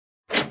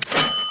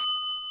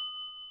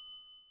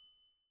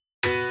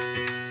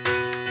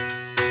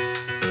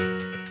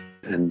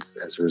and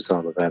as a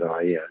result of that,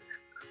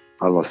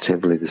 I lost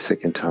heavily the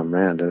second time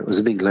round, and it was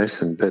a big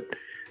lesson. But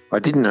I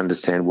didn't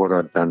understand what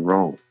I'd done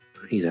wrong,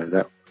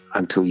 that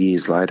until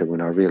years later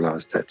when I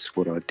realised that's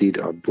what I did.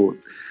 I bought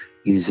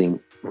using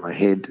my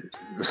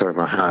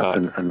heart,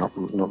 and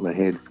not my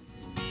head.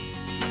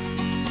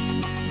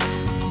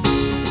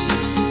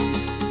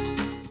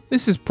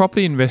 This is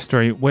Property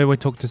Investory, where we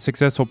talk to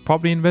successful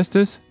property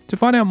investors to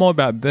find out more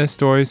about their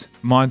stories,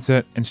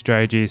 mindset, and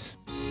strategies.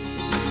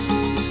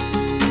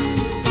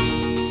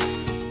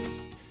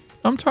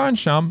 I'm Tyron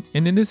Shum,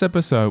 and in this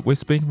episode, we're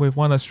speaking with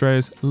one of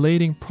Australia's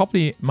leading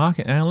property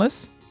market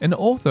analysts and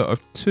author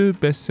of 2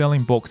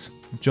 best-selling books,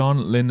 John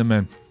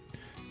Lindeman.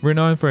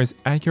 Renowned for his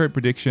accurate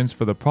predictions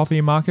for the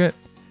property market,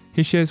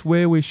 he shares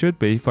where we should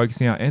be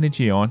focusing our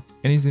energy on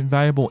and his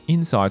invaluable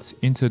insights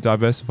into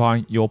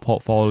diversifying your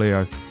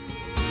portfolio.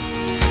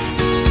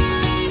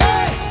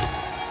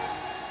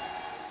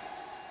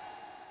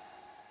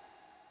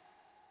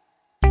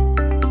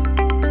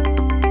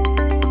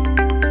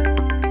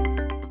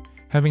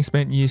 Having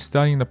spent years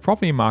studying the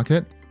property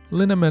market,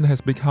 Lindeman has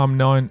become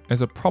known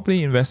as a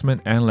property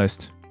investment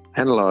analyst.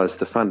 Analysed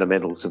the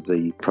fundamentals of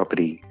the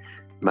property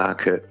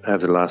market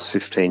over the last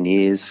 15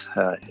 years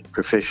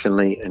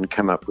professionally, and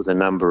come up with a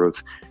number of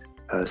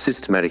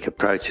systematic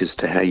approaches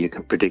to how you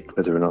can predict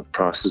whether or not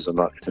prices are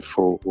likely to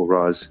fall or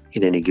rise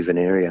in any given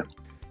area.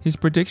 His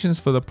predictions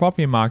for the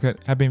property market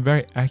have been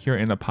very accurate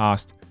in the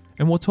past,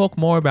 and we'll talk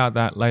more about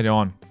that later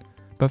on.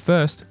 But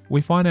first,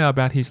 we find out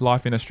about his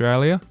life in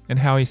Australia and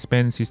how he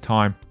spends his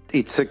time.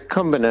 It's a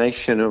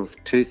combination of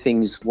 2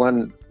 things.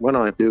 One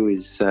I do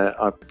is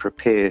I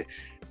prepare.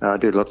 I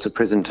do lots of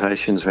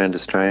presentations around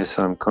Australia,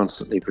 so I'm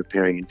constantly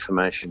preparing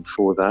information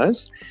for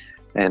those.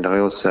 And I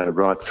also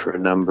write for a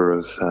number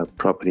of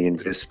property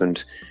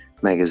investment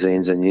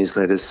magazines and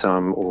newsletters, so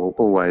I'm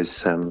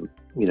always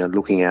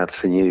looking out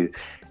for new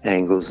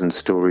angles and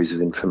stories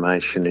of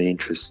information and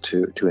interest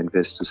to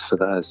investors for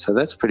those. So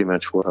that's pretty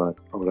much what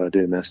I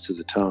do most of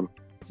the time.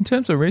 In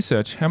terms of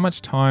research, how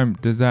much time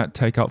does that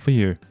take up for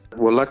you?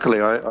 Well,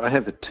 luckily I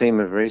have a team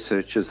of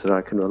researchers that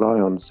I can rely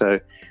on, so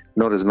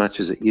not as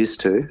much as it used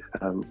to.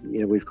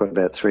 We've got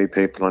about 3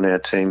 people on our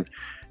team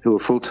who are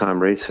full-time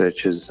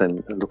researchers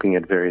and looking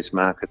at various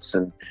markets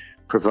and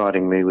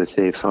providing me with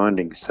their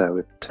findings.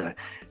 So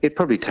it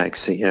probably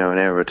takes an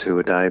hour or 2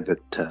 a day, but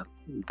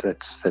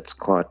that's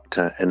quite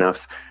enough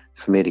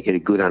for me to get a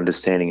good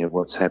understanding of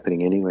what's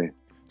happening anywhere.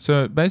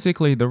 So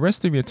basically, the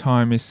rest of your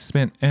time is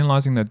spent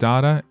analysing the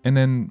data and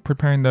then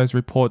preparing those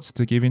reports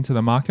to give into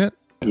the market?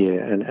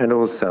 Yeah, and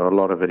also a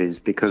lot of it is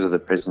because of the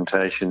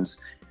presentations.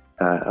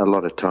 A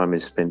lot of time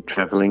is spent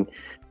travelling,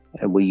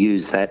 and we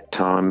use that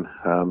time.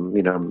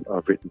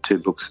 I've written 2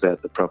 books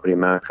about the property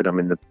market. I'm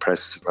in the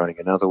process of writing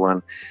another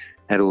one,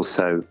 and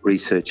also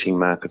researching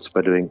markets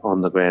by doing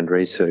on-the-ground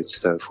research.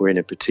 So if we're in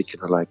a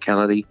particular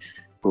locality,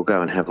 we'll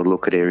go and have a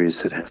look at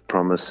areas that have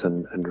promise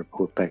and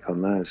report back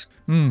on those.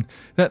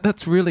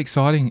 That's really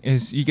exciting,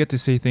 is you get to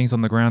see things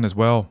on the ground as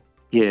well.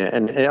 Yeah,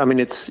 and I mean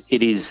it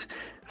is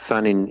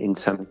fun in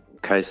some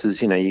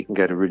cases. You can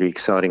go to really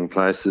exciting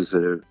places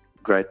that are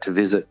great to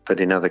visit, but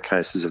in other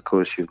cases, of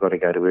course, you've got to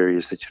go to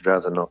areas that you'd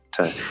rather not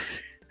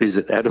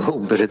visit at all,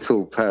 but it's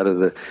all part of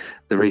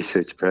the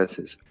research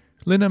process.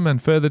 Lindeman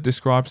further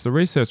describes the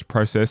research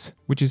process,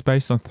 which is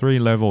based on 3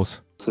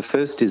 levels. The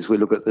first is we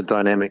look at the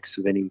dynamics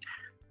of any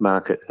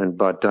market, and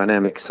by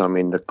dynamics I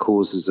mean the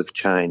causes of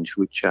change,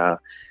 which are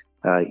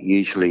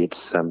usually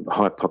it's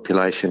high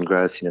population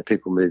growth,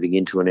 people moving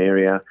into an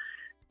area,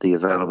 the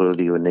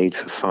availability or need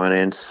for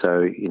finance.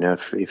 So,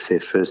 if they're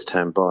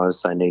first-time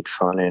buyers, they need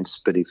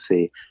finance, but if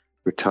they're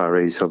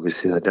retirees,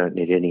 obviously they don't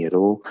need any at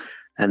all.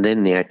 And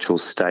then the actual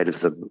state of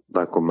the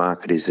local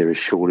market, is there a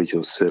shortage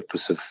or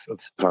surplus of the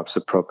types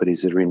of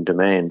properties that are in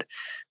demand?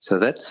 So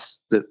that's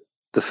the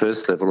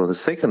first level. And the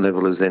second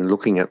level is then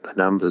looking at the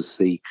numbers,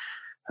 the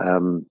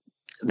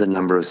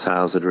number of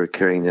sales that are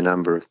occurring, the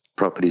number of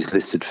properties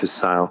listed for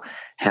sale,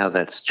 how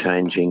that's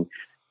changing,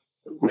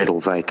 rental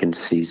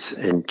vacancies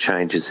and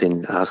changes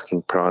in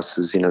asking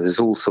prices. There's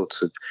all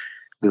sorts of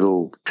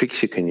little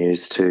tricks you can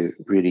use to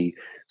really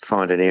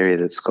find an area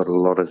that's got a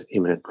lot of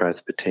imminent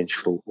growth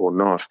potential or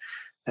not.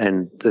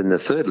 And then the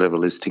third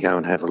level is to go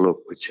and have a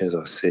look, which, as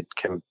I said,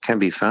 can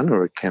be fun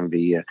or it can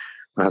be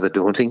rather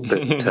daunting.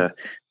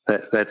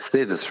 But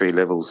they're the 3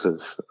 levels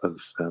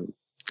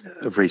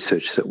of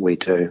research that we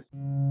do.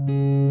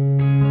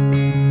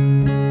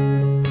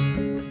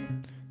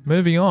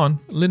 Moving on,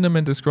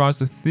 Lindeman describes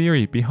the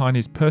theory behind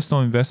his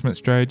personal investment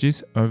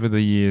strategies over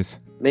the years.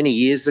 Many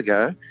years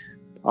ago,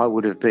 I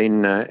would have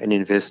been an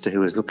investor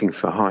who was looking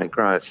for high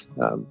growth.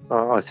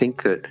 I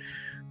think that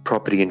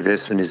property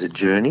investment is a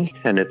journey,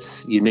 and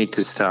you need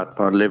to start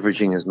by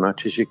leveraging as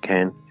much as you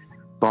can,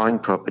 buying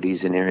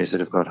properties in areas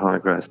that have got high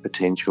growth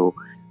potential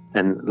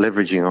and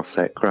leveraging off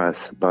that growth.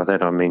 By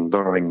that I mean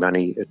borrowing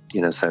money at,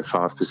 say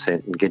 5%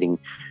 and getting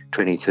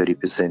 20,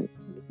 30%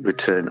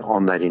 return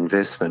on that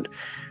investment.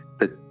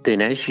 But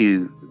then as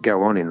you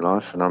go on in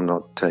life, and I'm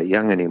not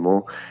young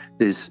anymore,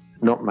 there's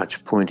not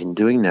much point in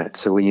doing that.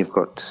 So when you've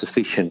got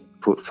sufficient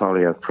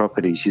portfolio of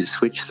properties, you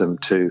switch them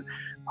to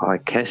high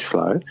cash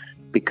flow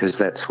because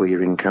that's where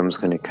your income's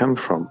going to come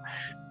from.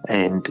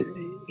 And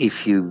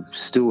if you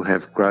still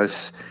have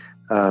growth,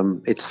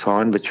 it's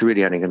fine, but you're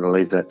really only going to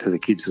leave that to the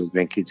kids or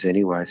grandkids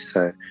anyway.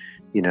 So,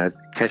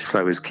 cash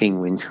flow is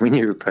king when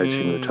you're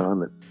approaching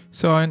retirement.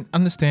 So I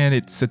understand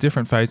it's a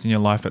different phase in your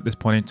life at this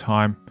point in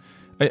time.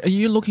 Are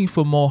you looking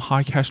for more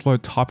high cash flow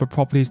type of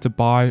properties to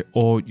buy,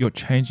 or you're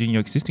changing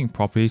your existing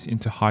properties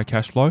into high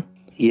cash flow?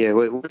 Yeah,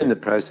 we're in the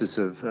process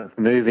of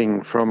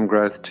moving from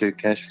growth to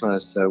cash flow.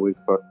 So we've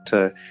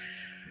got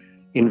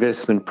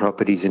investment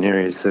properties in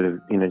areas that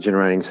are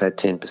generating, say,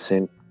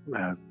 10%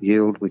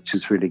 yield, which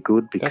is really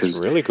good. Because that's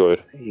really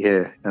good.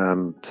 Yeah,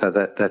 so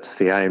that's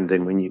the aim.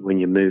 Then when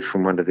you move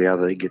from one to the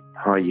other, you get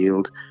high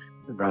yield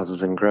rather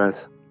than growth.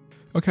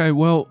 Okay,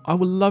 well, I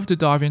would love to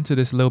dive into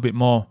this a little bit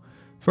more.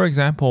 For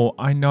example,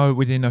 I know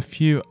within a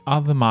few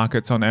other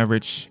markets on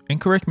average, and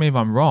correct me if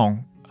I'm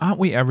wrong, aren't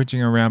we averaging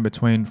around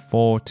between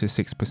 4 to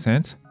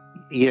 6%?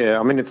 Yeah,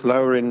 I mean, it's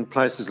lower in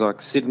places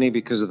like Sydney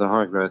because of the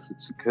high growth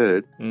that's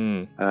occurred.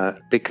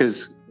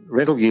 Because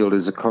rental yield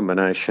is a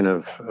combination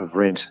of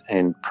rent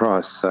and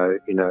price. So,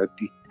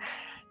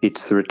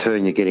 it's the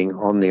return you're getting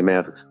on the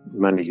amount of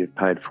money you've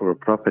paid for a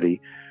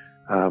property.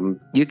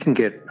 You can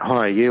get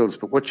higher yields,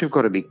 but what you've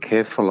got to be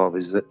careful of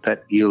is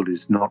that yield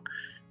is not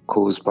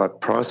caused by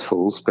price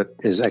falls, but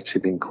has actually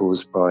been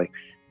caused by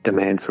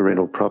demand for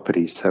rental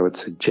properties. So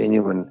it's a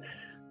genuine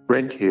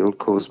rent yield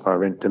caused by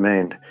rent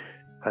demand.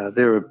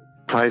 There are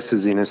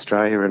places in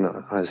Australia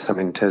and some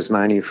in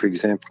Tasmania, for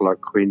example,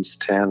 like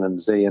Queenstown and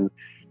Zeehan,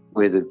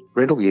 where the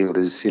rental yield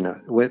is,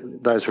 where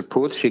those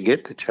reports you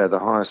get that show the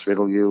highest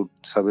rental yield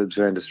suburbs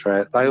around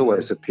Australia, they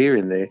always appear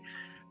in there.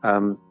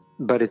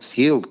 But it's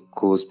yield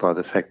caused by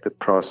the fact that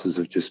prices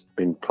have just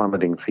been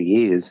plummeting for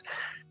years,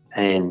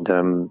 and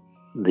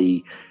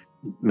the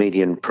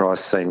median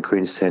price, say in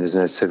Queenstown, is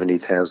now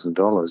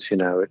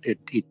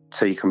 $70,000.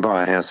 So you can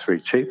buy a house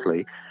very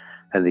cheaply,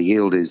 and the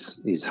yield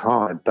is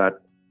high,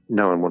 but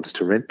no one wants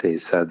to rent there,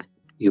 so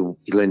you'll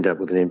end up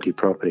with an empty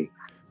property.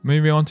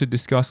 Moving on to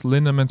discuss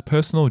Lindeman's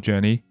personal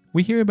journey,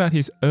 we hear about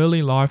his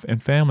early life and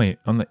family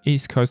on the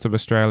east coast of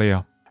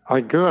Australia.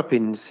 I grew up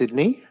in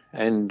Sydney,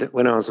 and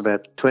when I was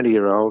about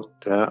 20-year-old,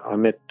 I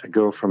met a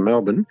girl from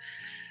Melbourne,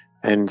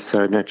 and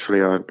so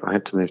naturally I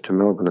had to move to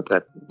Melbourne at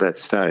that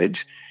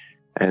stage,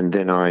 and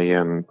then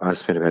I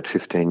spent about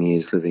 15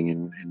 years living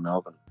in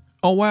Melbourne.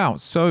 Oh wow,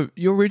 so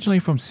you're originally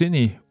from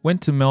Sydney,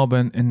 went to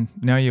Melbourne, and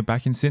now you're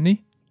back in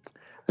Sydney?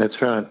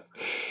 That's right.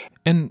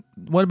 And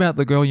what about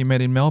the girl you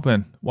met in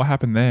Melbourne? What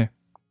happened there?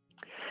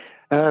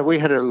 We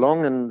had a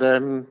long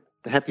and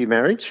happy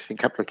marriage, a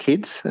couple of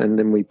kids, and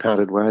then we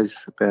parted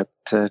ways about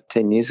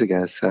 10 years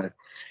ago. So,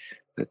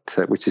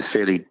 which is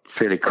fairly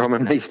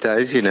common these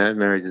days.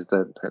 Marriages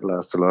don't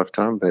last a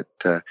lifetime, but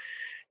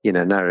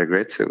no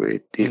regrets.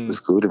 It was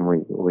good,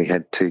 and we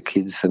had 2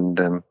 kids, and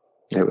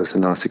it was a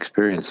nice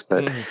experience.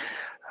 But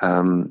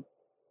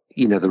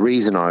the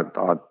reason I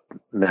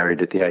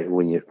married at the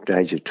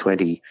age of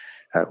 20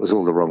 was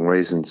all the wrong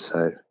reasons.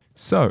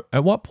 So,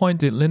 at what point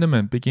did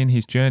Lindeman begin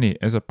his journey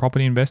as a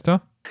property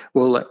investor?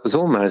 Well, that was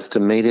almost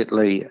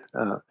immediately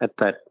at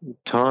that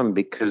time,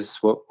 because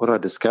what I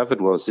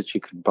discovered was that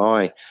you could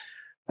buy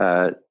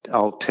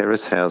old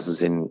terrace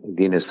houses in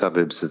the inner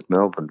suburbs of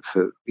Melbourne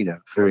for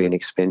very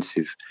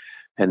inexpensive,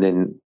 and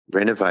then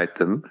renovate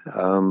them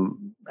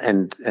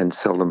and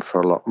sell them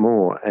for a lot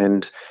more.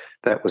 And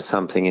that was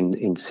something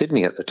in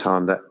Sydney at the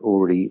time that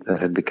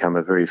had become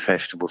a very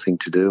fashionable thing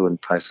to do, and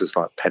places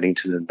like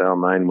Paddington and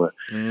Balmain were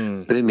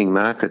booming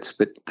markets,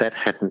 but that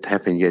hadn't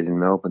happened yet in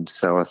Melbourne.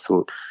 So I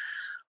thought,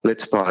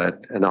 let's buy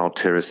an old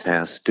terrace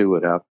house, do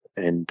it up,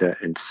 and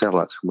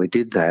sell it. And we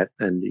did that,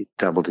 and it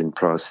doubled in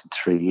price in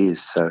 3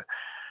 years. So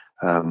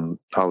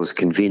I was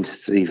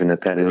convinced, even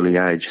at that early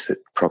age, that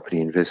property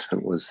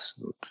investment was,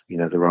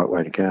 the right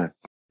way to go.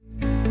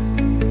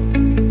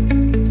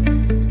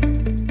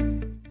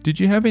 Did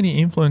you have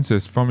any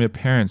influences from your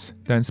parents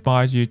that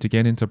inspired you to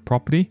get into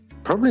property?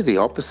 Probably the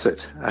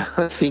opposite.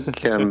 I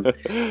think,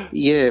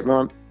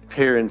 my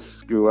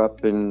parents grew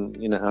up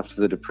after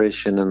the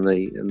Depression and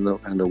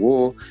the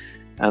war,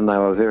 and they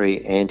were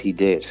very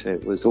anti-debt.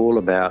 It was all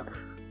about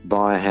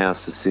buy a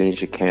house as soon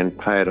as you can,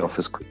 pay it off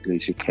as quickly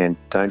as you can,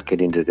 don't get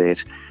into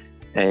debt.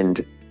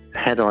 And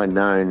had I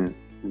known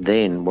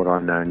then what I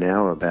know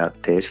now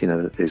about debt,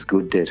 that there's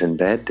good debt and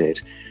bad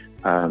debt,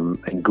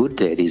 and good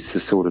debt is the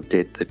sort of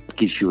debt that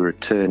gives you a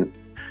return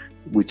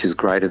which is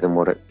greater than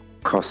what it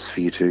costs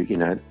for you to,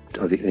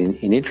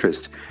 in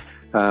interest.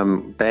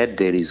 Bad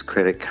debt is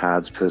credit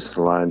cards,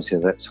 personal loans,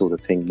 that sort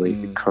of thing where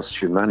it costs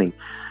you money.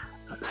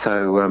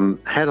 So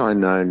had I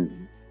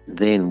known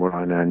then what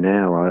I know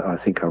now, I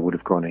think I would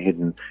have gone ahead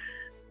and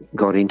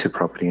got into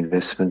property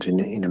investment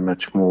in a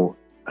much more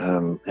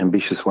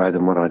ambitious way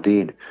than what I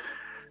did.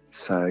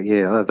 So,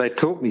 they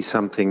taught me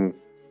something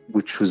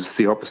which was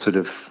the opposite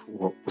of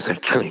what was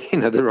actually,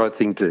 the right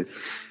thing to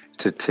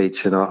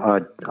teach. And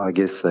I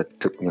guess that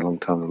took me a long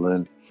time to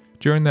learn.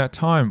 During that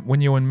time,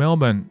 when you were in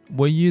Melbourne,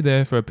 were you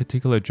there for a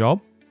particular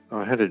job?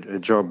 I had a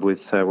job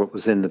with what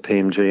was then the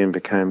PMG and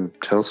became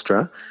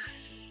Telstra.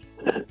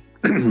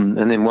 And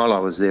then while I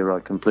was there, I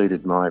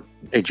completed my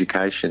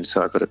education.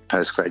 So I got a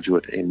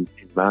postgraduate in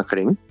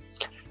marketing.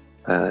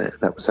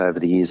 That was over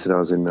the years that I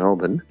was in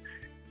Melbourne.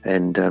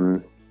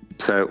 And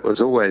so I was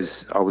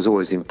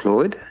always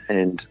employed,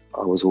 and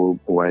I was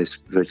always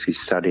virtually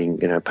studying,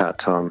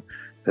 part-time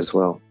as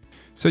well.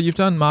 So you've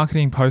done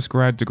marketing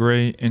postgrad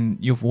degree and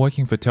you're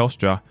working for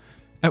Telstra.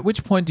 At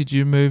which point did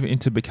you move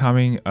into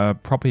becoming a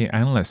property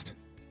analyst?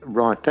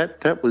 Right,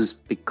 that was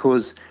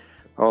because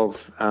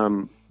of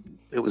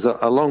it was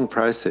a long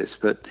process,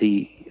 but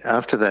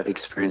after that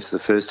experience, the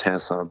first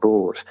house I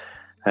bought,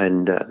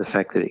 and the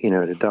fact that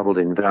it had doubled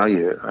in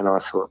value, and I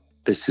thought,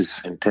 this is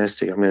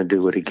fantastic, I'm going to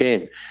do it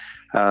again.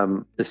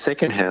 The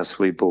second house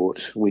we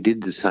bought, we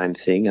did the same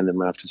thing, and then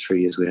after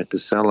 3 years we had to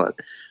sell it,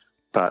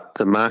 but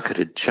the market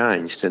had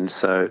changed, and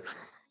so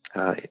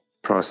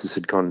prices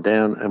had gone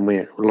down, and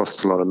we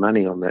lost a lot of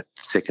money on that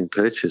second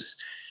purchase.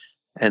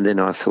 And then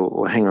I thought,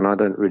 well, hang on, I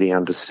don't really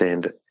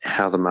understand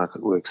how the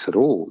market works at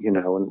all. In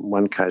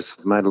one case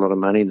I've made a lot of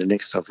money, in the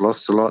next I've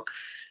lost a lot.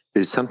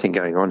 There's something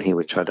going on here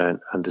which I don't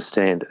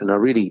understand. And I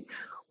really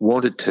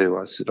wanted to.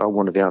 I said, I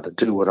want to be able to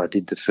do what I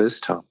did the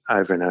first time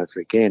over and over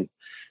again.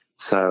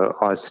 So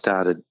I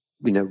started,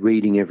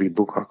 reading every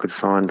book I could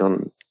find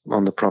on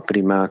the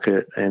property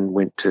market, and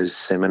went to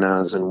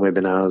seminars and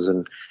webinars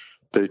and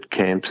boot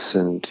camps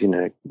and,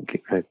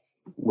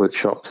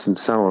 workshops and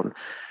so on.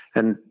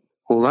 And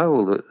although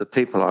all the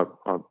people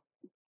I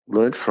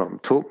learned from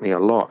taught me a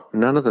lot,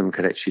 none of them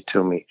could actually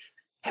tell me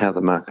how the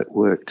market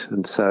worked.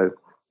 And so it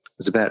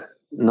was about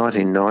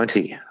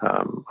 1990,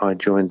 I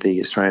joined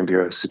the Australian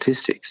Bureau of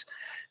Statistics.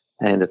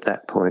 And at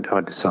that point, I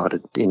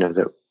decided,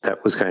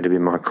 that was going to be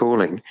my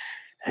calling.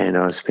 And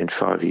I spent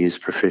 5 years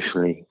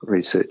professionally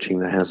researching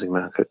the housing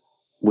market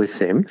with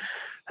them.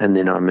 And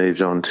then I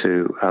moved on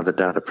to other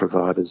data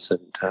providers.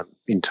 And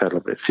in total,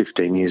 about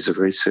 15 years of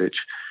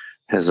research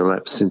has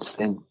elapsed since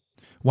then.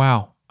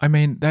 Wow. I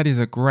mean, that is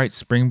a great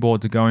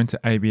springboard to go into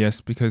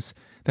ABS because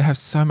they have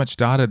so much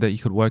data that you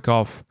could work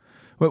off.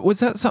 Was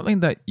that something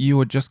that you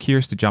were just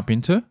curious to jump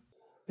into?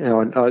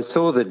 I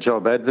saw the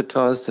job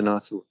advertised and I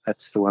thought,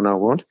 that's the one I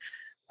want.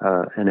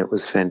 And it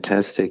was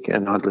fantastic.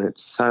 And I learned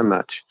so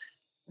much,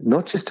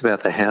 not just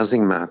about the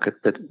housing market,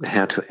 but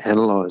how to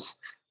analyse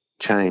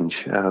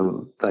change.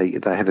 They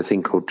have a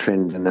thing called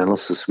trend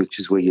analysis, which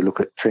is where you look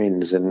at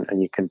trends and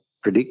you can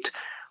predict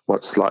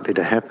what's likely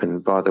to happen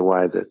by the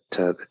way that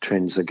the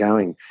trends are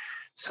going.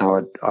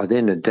 So I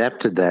then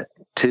adapted that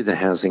to the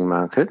housing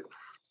market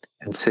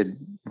and said,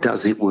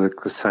 does it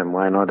work the same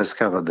way? And I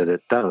discovered that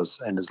it does.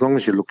 And as long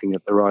as you're looking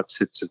at the right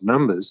sets of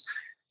numbers,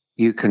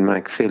 you can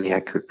make fairly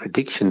accurate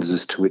predictions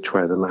as to which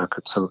way the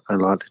markets are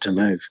likely to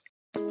move.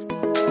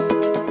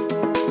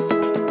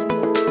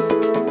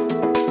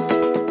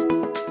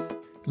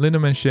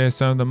 Lindeman shares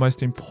some of the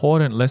most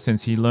important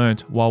lessons he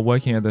learned while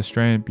working at the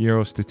Australian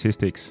Bureau of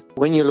Statistics.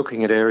 When you're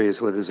looking at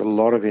areas where there's a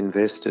lot of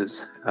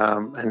investors,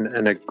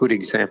 and a good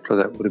example of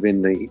that would have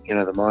been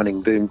the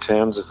mining boom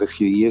towns of a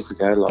few years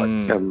ago,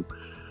 like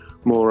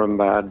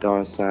Moranbah,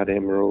 Dysart,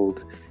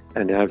 Emerald,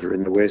 and over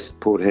in the west,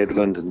 Port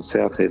Hedland and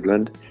South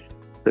Hedland,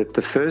 that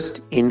the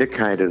first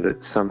indicator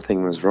that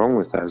something was wrong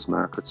with those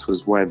markets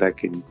was way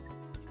back in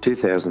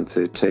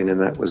 2013,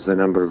 and that was the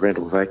number of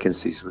rental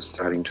vacancies was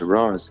starting to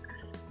rise.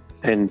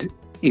 And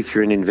if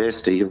you're an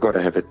investor, you've got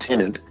to have a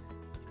tenant.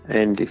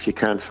 And if you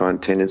can't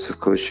find tenants, of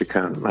course, you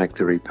can't make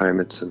the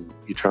repayments and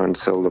you try and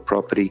sell the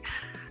property.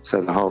 So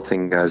the whole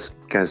thing goes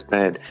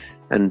bad.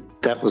 And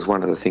that was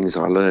one of the things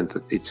I learned,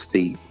 that it's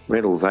the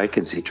rental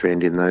vacancy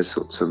trend in those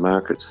sorts of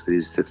markets that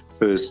is the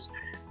first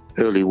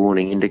early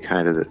warning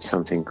indicator that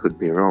something could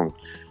be wrong.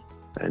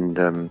 And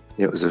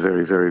it was a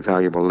very, very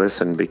valuable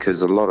lesson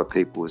because a lot of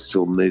people were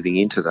still moving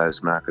into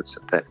those markets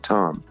at that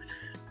time.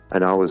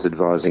 And I was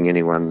advising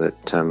anyone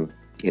that,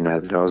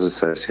 that I was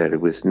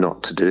associated with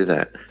not to do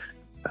that,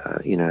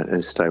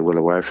 and stay well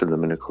away from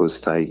them. And of course,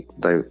 they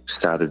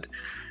started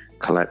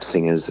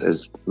collapsing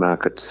as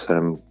markets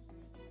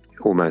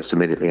almost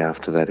immediately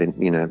after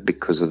that,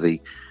 because of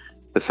the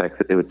fact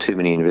that there were too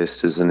many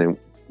investors and there were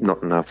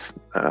not enough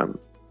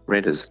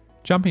renters.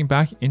 Jumping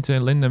back into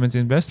Lindeman's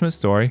investment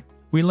story,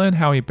 we learned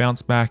how he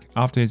bounced back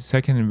after his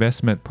second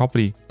investment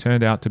property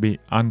turned out to be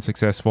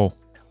unsuccessful.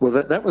 Well,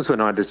 that was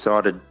when I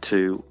decided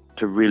to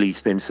really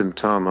spend some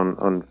time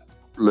on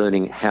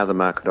learning how the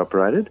market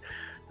operated,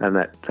 and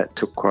that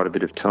took quite a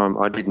bit of time.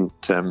 I didn't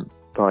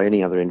buy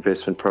any other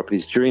investment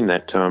properties during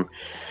that time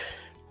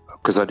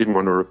because I didn't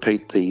want to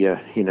repeat the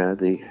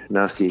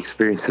nasty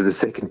experience of the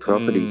second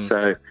property.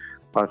 So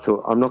I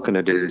thought, I'm not going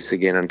to do this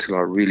again until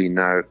I really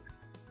know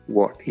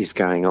what is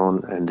going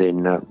on. And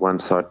then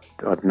once I'd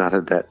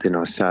nutted that, then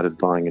I started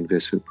buying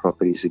investment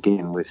properties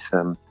again with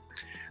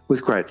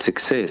great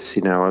success.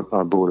 I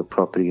bought a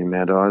property in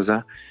Mount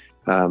Isa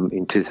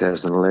in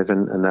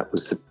 2011, and that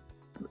was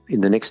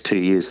in the next 2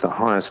 years the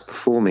highest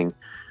performing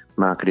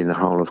market in the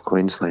whole of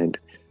Queensland.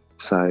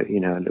 So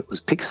it was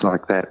picks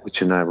like that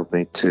which enabled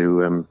me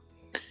to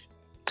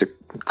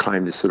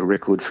claim this sort of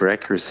record for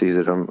accuracy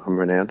that I'm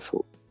renowned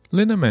for.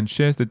 Lindeman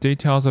shares the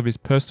details of his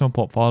personal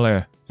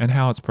portfolio and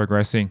how it's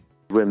progressing.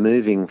 We're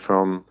moving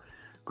from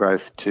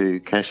growth to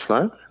cash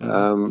flow,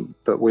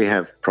 but we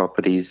have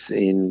properties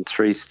in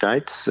 3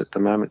 states at the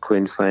moment: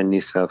 Queensland,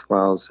 New South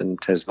Wales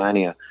and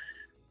Tasmania.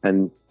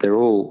 And they're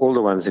all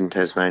the ones in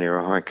Tasmania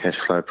are high cash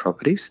flow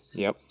properties.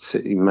 Yep. So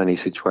money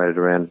situated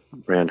around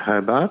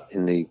Hobart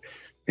in the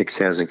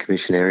ex-housing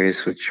commission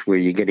areas, where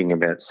you're getting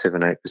about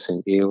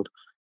 7-8% yield.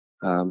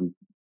 And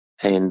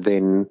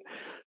then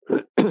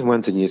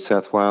ones in New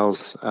South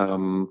Wales,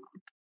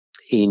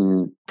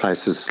 in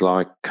places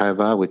like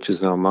Cobar, which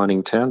is now a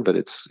mining town, but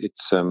it's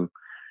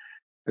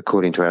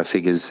according to our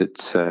figures,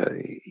 it's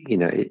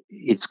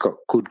got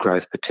good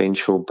growth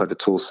potential, but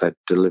it's also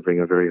delivering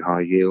a very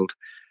high yield.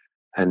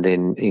 And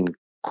then in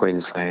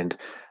Queensland,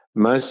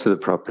 most of the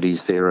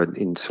properties there are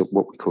in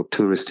what we call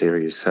tourist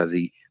areas. So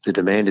the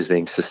demand is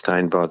being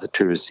sustained by the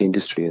tourist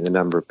industry and the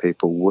number of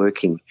people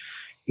working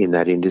in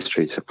that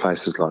industry. So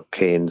places like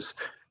Cairns,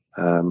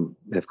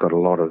 they've got a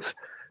lot of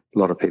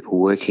people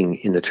working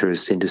in the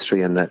tourist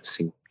industry, and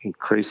that's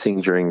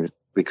increasing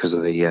because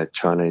of the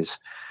Chinese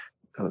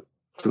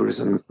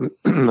tourism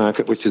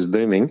market, which is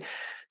booming.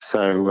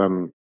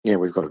 So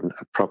we've got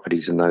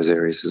properties in those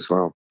areas as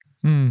well.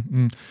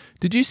 Mm-hmm.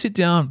 Did you sit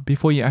down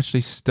before you actually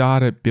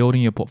started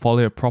building your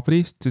portfolio of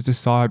properties to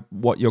decide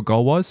what your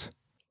goal was?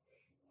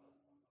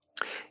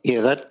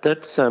 Yeah,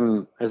 that's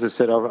as I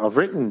said, I've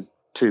written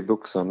 2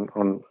 books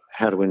on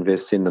how to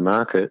invest in the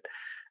market,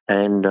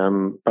 and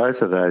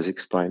both of those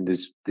explain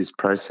this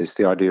process,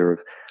 the idea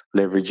of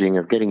leveraging,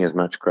 of getting as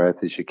much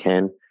growth as you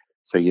can.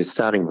 So you're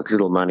starting with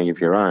little money of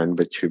your own,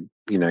 but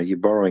you're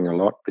borrowing a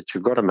lot, but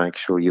you've got to make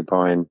sure you're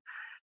buying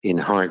in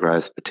high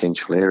growth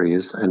potential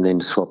areas and then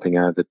swapping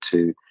over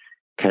to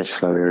cash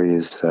flow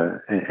areas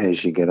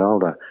as you get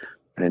older.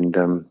 And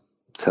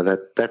so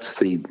that's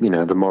the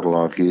model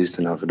I've used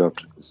and I've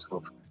adopted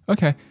myself.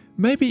 Okay,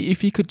 maybe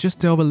if you could just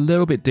delve a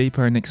little bit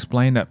deeper and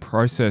explain that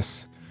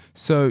process.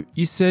 So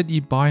you said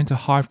you buy into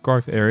high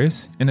growth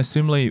areas, and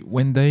assumably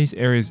when these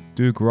areas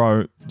do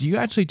grow, do you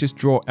actually just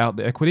draw out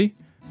the equity?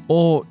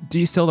 Or do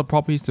you sell the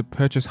properties to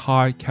purchase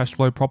high cash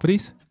flow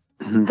properties?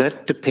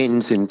 That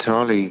depends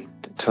entirely,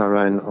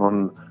 Tyrone,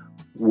 on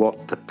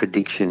what the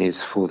prediction is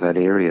for that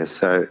area.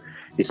 So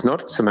it's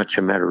not so much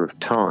a matter of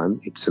time,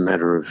 it's a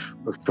matter of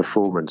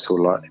performance or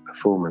likely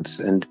performance.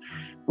 And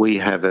we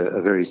have a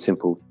very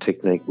simple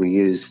technique we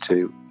use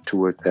to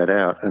work that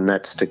out, and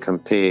that's to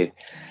compare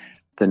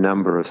the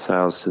number of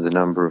sales to the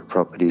number of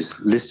properties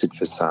listed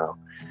for sale.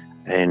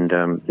 And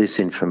this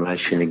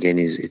information, again,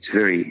 it's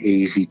very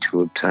easy to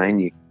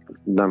obtain.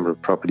 Number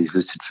of properties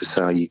listed for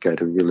sale, you go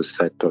to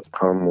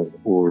realestate.com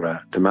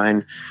or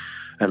Domain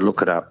and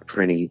look it up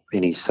for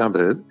any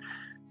suburb,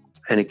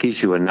 and it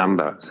gives you a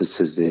number. So it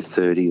says there are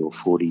 30 or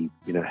 40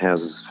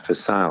 houses for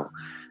sale.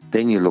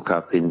 Then you look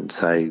up in,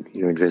 say,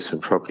 your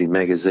investment property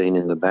magazine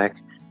in the back,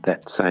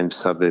 that same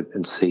suburb,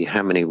 and see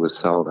how many were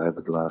sold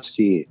over the last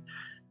year.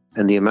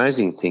 And the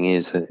amazing thing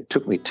is, and it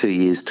took me 2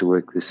 years to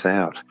work this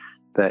out,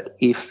 that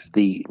if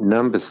the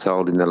number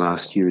sold in the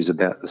last year is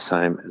about the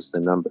same as the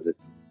number that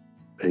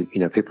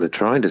people are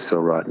trying to sell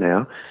right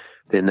now,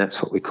 then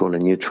that's what we call a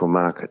neutral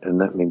market,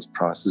 and that means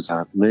prices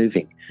aren't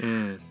moving.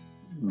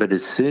 But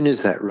as soon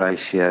as that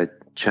ratio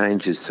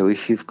changes, so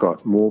if you've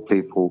got more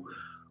people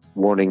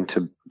wanting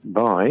to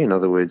buy, in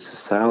other words, the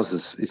sales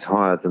is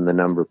higher than the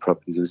number of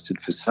properties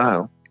listed for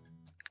sale,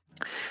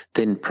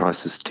 then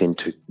prices tend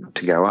to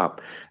go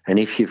up. And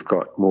if you've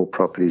got more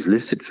properties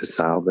listed for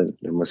sale than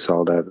were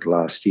sold over the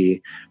last year,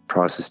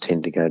 prices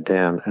tend to go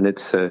down. And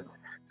it's a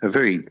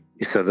very,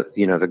 so that,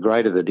 the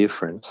greater the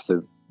difference,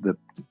 the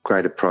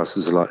greater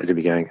prices are likely to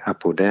be going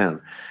up or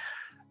down.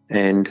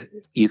 And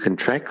you can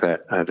track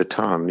that over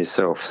time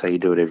yourself. So you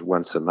do it every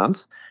once a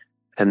month,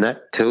 and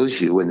that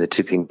tells you when the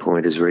tipping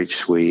point is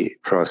reached where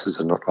prices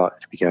are not likely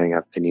to be going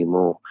up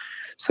anymore.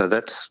 So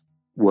that's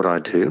what I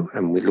do,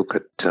 and we look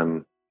at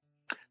the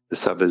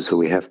suburbs where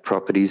we have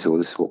properties, or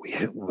this is what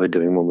we're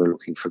doing when we're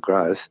looking for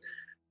growth.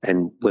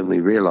 And when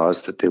we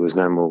realised that there was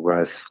no more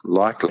growth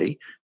likely,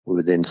 we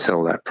would then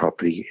sell that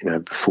property,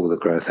 before the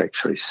growth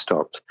actually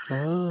stopped,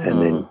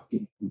 and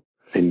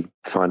then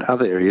find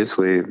other areas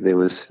where there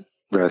was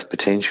growth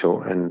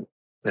potential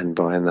and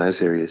buy in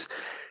those areas.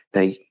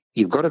 Now,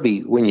 you've got to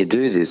be, when you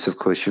do this, of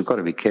course, you've got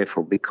to be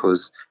careful,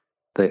 because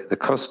the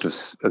cost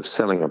of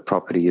selling a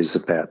property is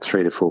about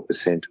 3 to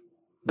 4%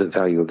 the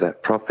value of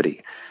that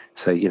property.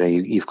 So,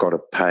 you've got to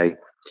pay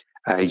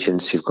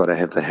agents, you've got to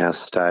have the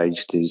house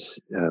staged, there's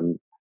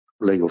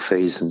legal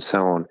fees and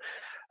so on.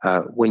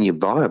 When you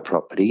buy a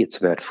property, it's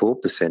about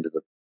 4% of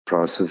the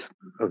price of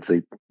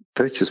the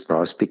purchase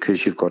price,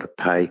 because you've got to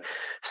pay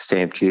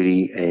stamp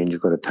duty and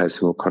you've got to pay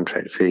some more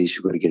contract fees,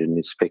 you've got to get an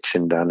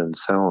inspection done and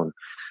so on.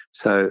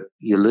 So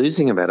you're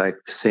losing about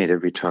 8%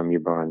 every time you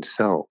buy and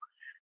sell.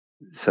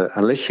 So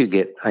unless you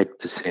get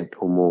 8%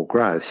 or more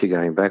growth, you're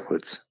going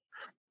backwards.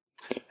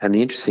 And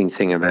the interesting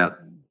thing about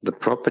the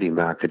property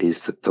market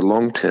is that the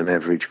long-term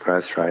average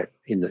growth rate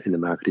in the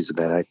market is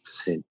about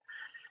 8%.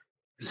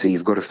 So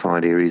you've got to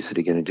find areas that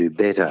are going to do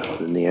better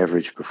than the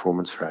average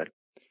performance rate.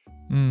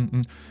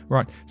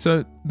 Right.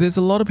 So there's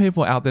a lot of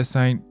people out there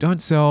saying, don't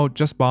sell,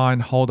 just buy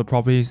and hold the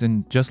properties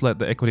and just let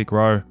the equity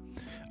grow.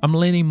 I'm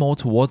leaning more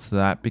towards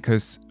that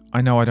because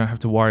I know I don't have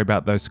to worry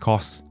about those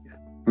costs.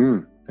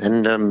 And,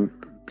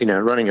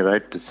 running at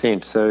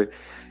 8%. So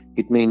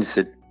it means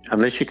that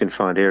unless you can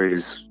find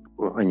areas,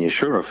 and you're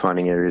sure of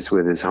finding areas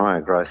where there's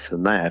higher growth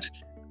than that,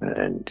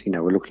 and,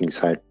 we're looking,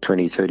 say,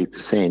 20,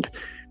 30%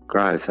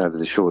 growth over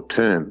the short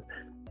term,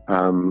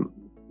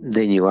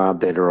 then you are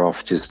better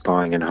off just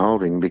buying and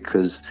holding,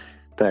 because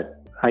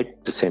that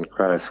 8%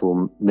 growth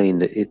will mean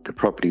that the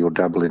property will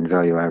double in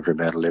value over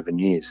about 11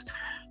 years.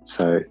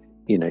 So,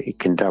 it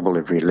can double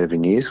every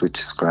 11 years, which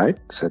is great.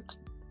 So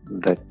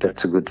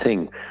that's a good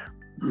thing.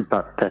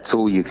 But that's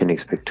all you can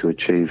expect to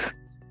achieve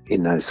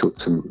in those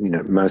sorts of,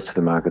 most of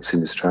the markets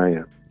in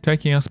Australia.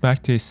 Taking us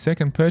back to his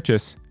second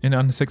purchase, an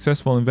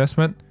unsuccessful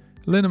investment,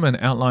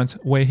 Lindeman outlines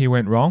where he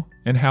went wrong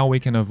and how we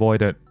can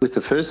avoid it. With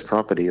the first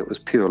property, it was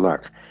pure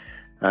luck.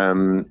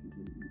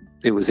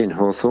 It was in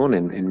Hawthorn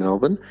in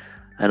Melbourne,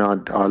 and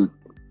I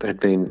had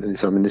been,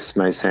 this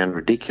may sound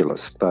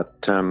ridiculous,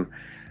 but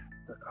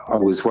I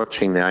was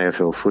watching the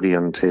AFL footy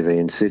on TV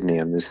in Sydney,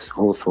 and this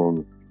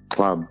Hawthorn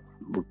club,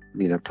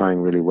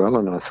 playing really well,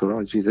 and I thought,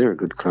 oh, gee, they're a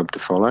good club to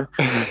follow.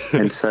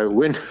 And so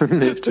when I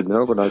moved to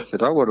Melbourne, I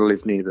said, I want to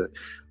live near the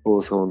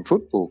Hawthorn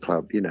Football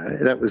Club,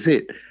 that was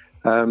it.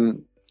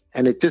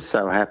 And it just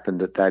so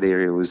happened that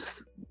area was,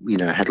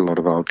 had a lot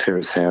of old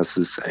terrace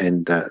houses,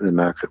 and the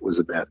market was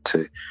about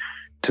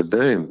to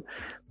boom.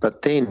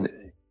 But then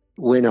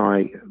when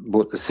I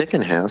bought the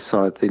second house,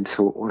 I then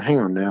thought, well, hang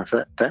on now, if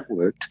that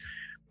worked.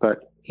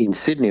 But in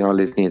Sydney, I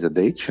live near the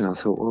beach, and I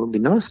thought, well, it'd be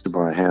nice to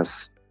buy a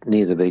house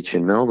near the beach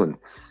in Melbourne.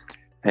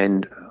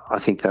 And I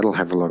think that'll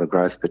have a lot of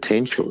growth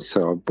potential.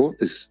 So I bought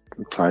this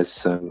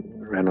place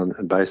around on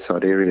the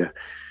Bayside area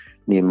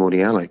near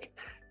Mordialloc.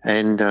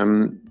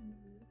 And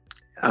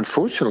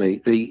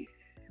unfortunately, the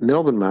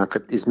Melbourne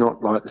market is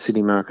not like the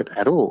Sydney market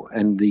at all.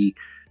 And the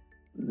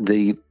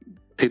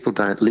people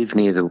don't live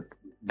near the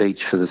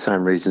beach for the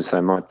same reasons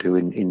they might do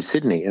in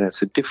Sydney. And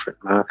it's a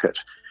different market.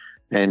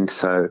 And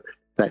so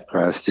that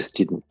growth just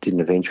didn't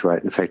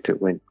eventuate. In fact,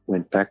 it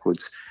went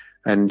backwards.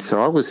 And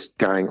so I was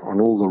going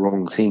on all the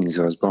wrong things.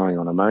 I was buying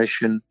on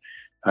emotion,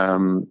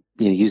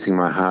 using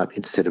my heart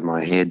instead of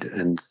my head.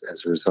 And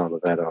as a result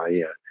of that,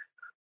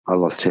 I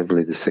lost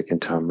heavily the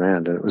second time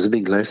round. And it was a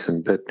big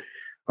lesson, but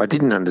I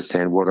didn't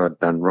understand what I'd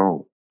done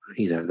wrong,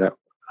 that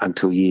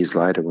until years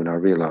later when I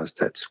realised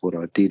that's what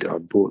I did. I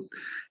bought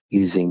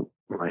using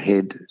my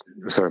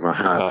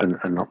heart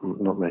and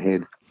not my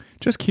head.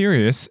 Just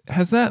curious,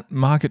 has that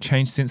market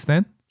changed since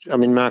then?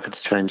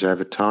 Markets change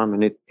over time,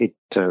 and it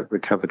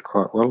recovered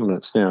quite well, and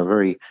it's now a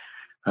very,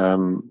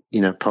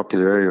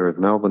 popular area of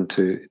Melbourne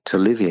to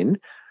live in.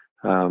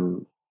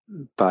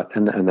 But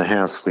the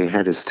house we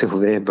had is still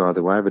there, by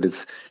the way. But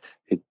it's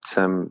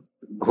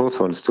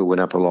Hawthorn still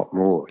went up a lot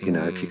more.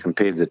 If you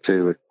compared the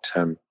two,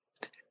 the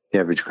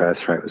average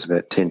growth rate was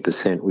about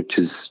 10%, which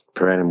is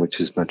per annum, which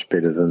is much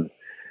better than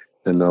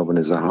Melbourne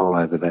as a whole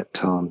over that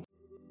time.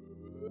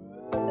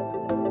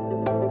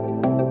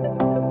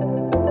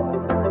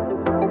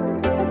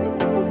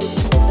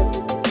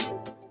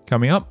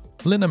 Coming up,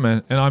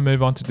 Lindeman and I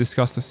move on to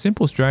discuss the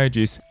simple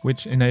strategies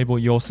which enable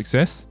your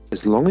success.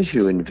 As long as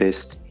you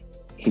invest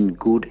in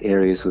good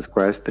areas with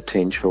growth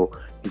potential,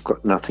 you've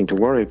got nothing to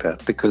worry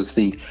about, because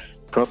the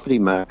property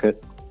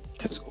market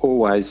has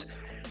always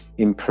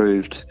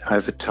improved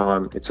over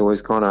time. It's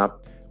always gone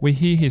up. We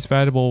hear his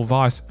valuable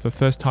advice for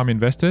first-time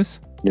investors.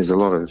 There's a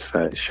lot of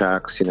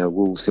sharks,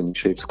 wolves in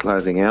sheep's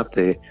clothing out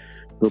there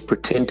who'll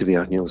pretend to be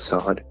on your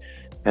side.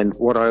 And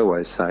what I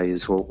always say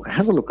is, well,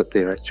 have a look at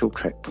their actual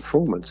track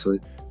performance.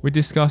 We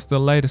discuss the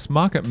latest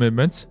market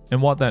movements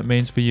and what that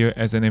means for you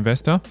as an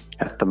investor.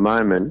 At the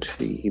moment,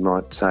 you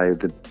might say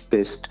the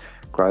best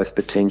growth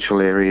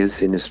potential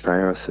areas in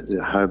Australia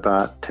are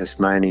Hobart,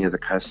 Tasmania, the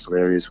coastal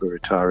areas where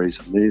retirees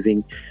are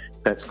moving.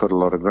 That's got a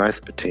lot of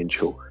growth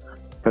potential.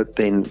 But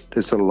then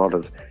there's a lot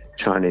of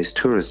Chinese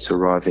tourists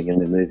arriving, and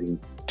they're moving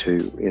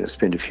to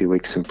spend a few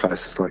weeks in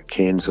places like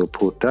Cairns or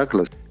Port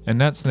Douglas. And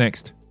that's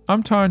next.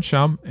 I'm Tyron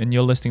Shum, and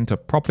you're listening to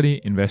Property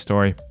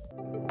Investory.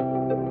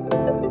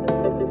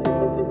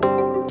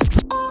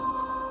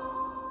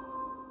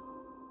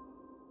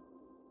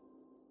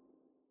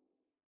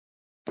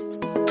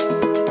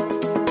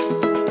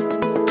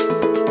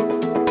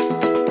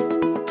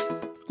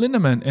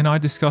 Lindeman and I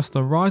discussed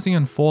the rising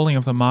and falling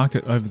of the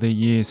market over the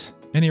years,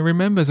 and he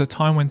remembers a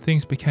time when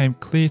things became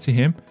clear to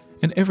him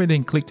and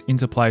everything clicked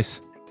into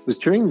place. It was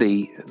during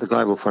the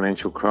global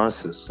financial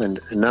crisis,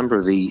 and a number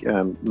of the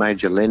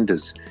major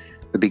lenders,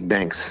 the big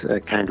banks,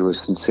 came to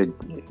us and said,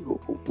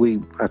 we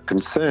are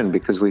concerned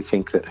because we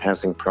think that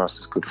housing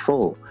prices could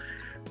fall.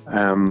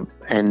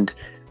 And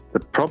the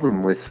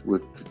problem with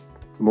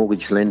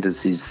mortgage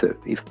lenders is that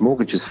if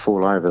mortgages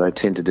fall over, they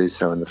tend to do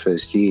so in the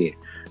first year,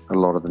 a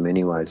lot of them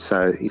anyway.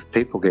 So if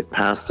people get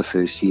past the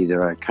first year,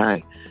 they're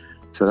okay.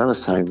 So they were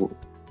saying, well,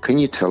 can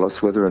you tell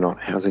us whether or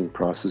not housing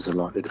prices are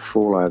likely to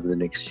fall over the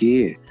next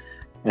year?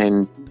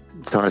 And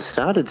so I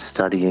started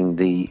studying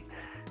the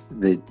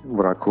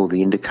what I call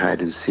the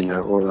indicators,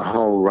 or the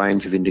whole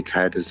range of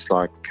indicators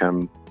like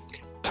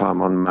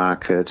time on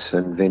market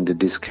and vendor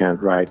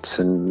discount rates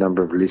and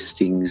number of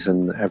listings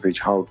and average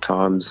hold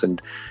times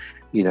and,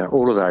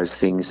 all of those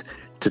things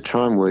to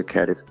try and work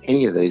out if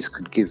any of these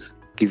could give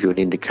you an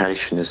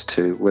indication as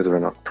to whether or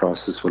not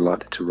prices were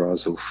likely to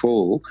rise or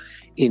fall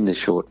in the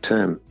short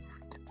term.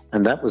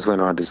 And that was when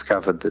I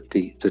discovered that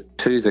the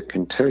two that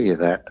can tell you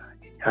that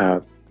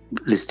are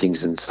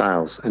listings and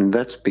sales. And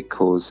that's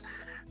because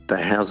the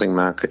housing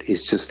market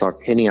is just like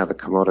any other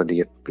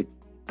commodity. It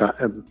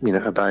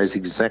obeys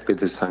exactly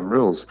the same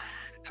rules.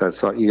 So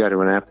it's like you go to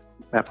an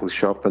apple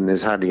shop and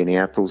there's hardly any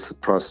apples, the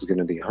price is going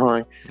to be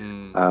high.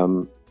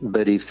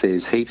 But if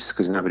there's heaps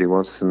because nobody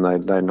wants them,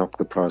 they knock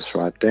the price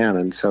right down.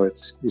 And so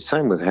it's the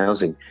same with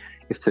housing.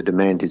 If the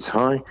demand is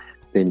high,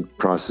 then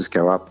prices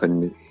go up,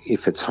 and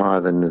if it's higher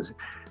than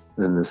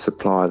the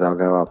supply, they'll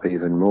go up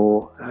even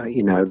more.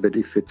 But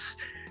if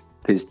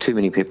there's too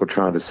many people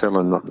trying to sell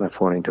and not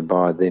enough wanting to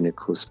buy, then of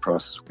course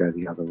prices will go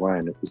the other way.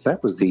 And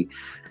that was the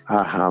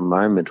aha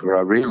moment where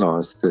I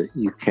realised that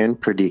you can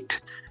predict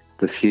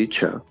the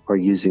future by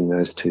using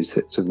those two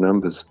sets of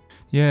numbers.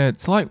 Yeah,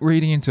 it's like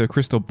reading into a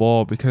crystal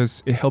ball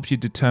because it helps you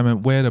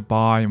determine where to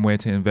buy and where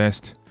to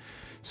invest.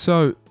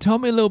 So tell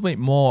me a little bit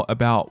more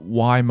about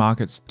why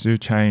markets do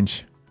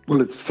change.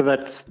 Well, it's for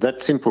that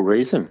simple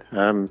reason,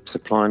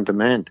 supply and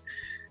demand.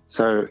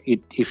 So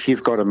if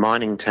you've got a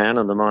mining town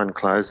and the mine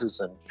closes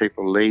and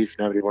people leave,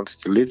 nobody wants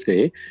to live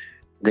there,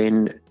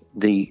 then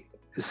the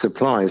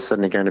supply is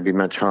suddenly going to be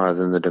much higher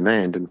than the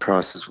demand and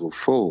prices will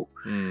fall.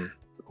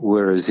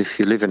 Whereas if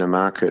you live in a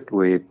market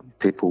where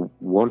people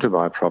want to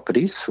buy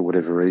properties for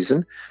whatever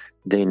reason,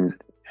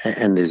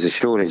 and there's a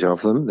shortage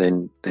of them,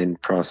 then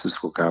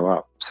prices will go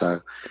up.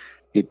 So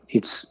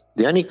it's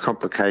the only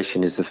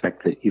complication is the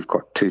fact that you've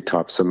got two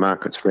types of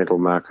markets, rental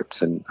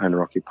markets and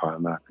owner-occupier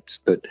markets.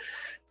 But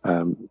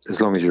as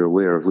long as you're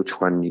aware of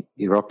which one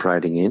you're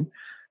operating in,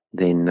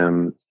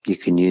 then you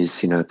can use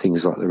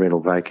things like the rental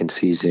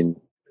vacancies in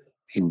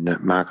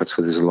markets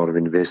where there's a lot of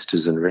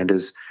investors and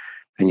renters,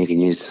 and you can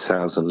use the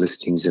sales and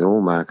listings in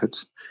all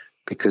markets,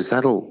 because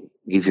that'll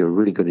give you a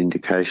really good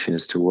indication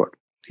as to what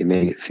the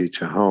immediate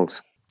future holds.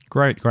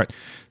 Great.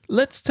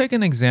 Let's take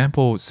an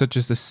example such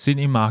as the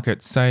Sydney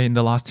market. Say in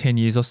the last 10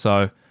 years or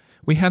so,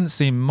 we hadn't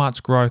seen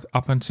much growth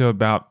up until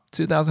about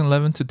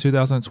 2011 to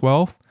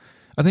 2012.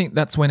 I think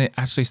that's when it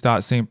actually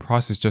started seeing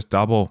prices just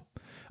double.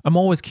 I'm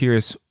always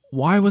curious,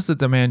 why was the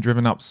demand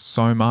driven up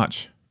so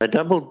much? They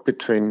doubled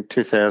between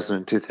 2000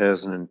 and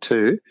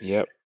 2002.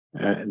 Yep.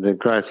 The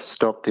growth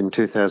stopped in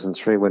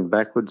 2003, went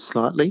backwards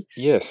slightly.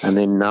 Yes. And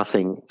then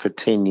nothing for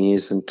 10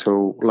 years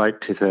until late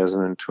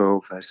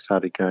 2012, they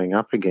started going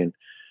up again.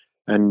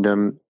 And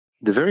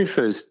the very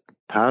first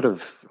part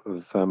of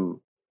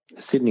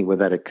Sydney where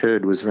that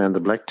occurred was around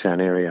the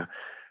Blacktown area.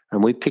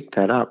 And we picked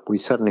that up. We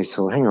suddenly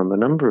saw, hang on, the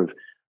number of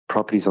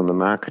properties on the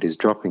market is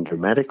dropping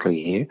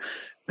dramatically here.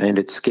 And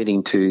it's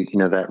getting to,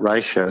 that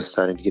ratio is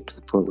starting to get to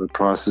the point where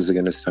prices are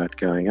going to start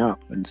going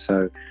up. And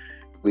so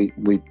we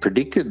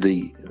predicted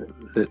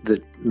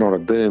that not a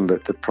boom,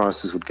 but the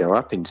prices would go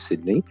up in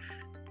Sydney.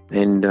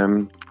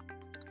 And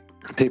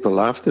people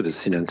laughed at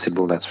us, and said,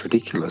 well, that's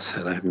ridiculous.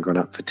 They haven't gone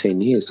up for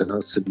 10 years. And I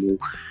said, well,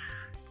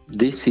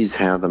 this is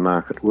how the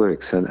market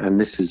works.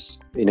 And this is,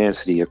 in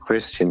answer to your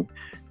question,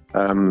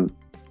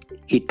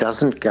 it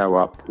doesn't go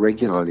up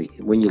regularly.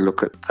 When you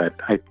look at that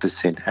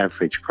 8%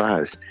 average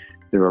growth,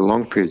 there are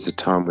long periods of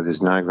time where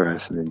there's no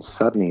growth, and then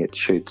suddenly it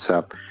shoots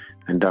up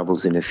and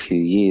doubles in a few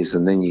years,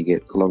 and then you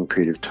get a long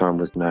period of time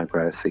with no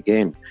growth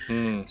again.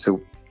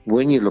 So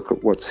when you look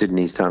at what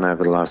Sydney's done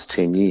over the last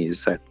 10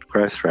 years, that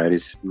growth rate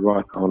is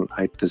right on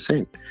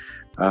 8%.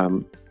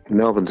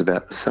 Melbourne's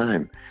about the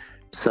same.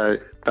 So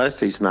both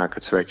these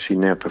markets are actually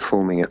now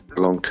performing at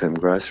the long-term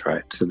growth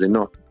rate. So they're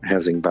not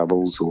housing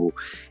bubbles or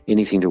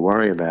anything to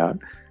worry about,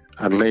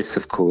 unless,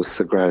 of course,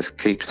 the growth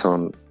keeps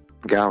on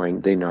going.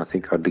 Then I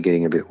think I'd be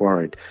getting a bit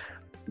worried.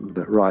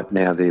 But right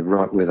now they're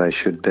right where they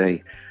should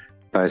be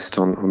based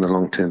on the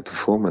long-term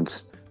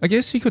performance. I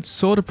guess you could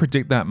sort of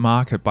predict that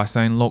market by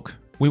saying, look,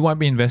 we won't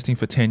be investing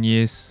for 10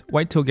 years.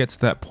 Wait till it gets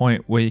to that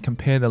point where you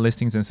compare the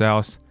listings and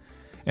sales.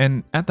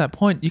 And at that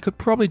point, you could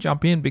probably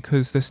jump in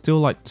because there's still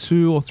like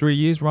 2 or 3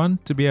 years run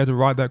to be able to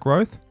ride that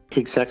growth.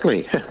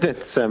 Exactly.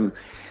 That's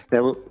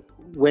now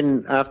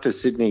when after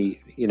Sydney,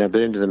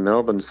 boomed and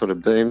Melbourne sort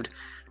of boomed,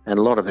 and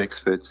a lot of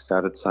experts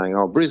started saying,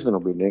 oh, Brisbane will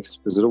be next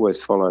because it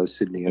always follows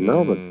Sydney and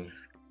Melbourne.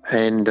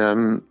 And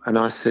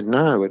I said,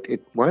 no,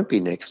 it won't be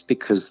next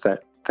because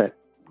that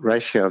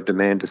ratio of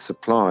demand to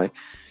supply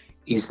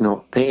is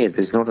not there.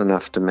 There's not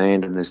enough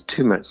demand and there's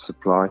too much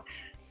supply.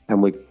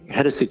 And we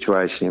had a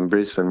situation in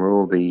Brisbane where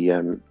all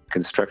the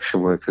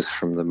construction workers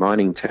from the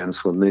mining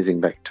towns were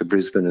moving back to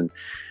Brisbane and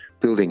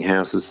building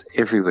houses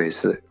everywhere.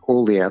 So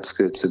all the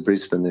outskirts of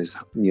Brisbane, there's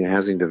new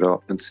housing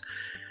developments,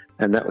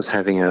 and that was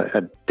having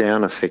a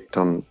down effect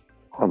on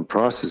on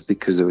prices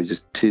because there were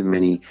just too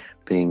many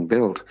being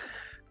built.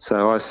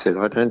 So I said,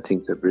 I don't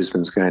think that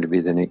Brisbane's going to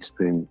be the next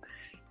boom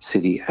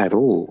city at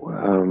all.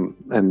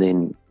 And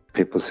then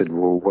people said,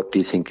 well, what do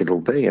you think it'll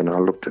be? And I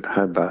looked at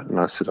Hobart and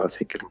I said, I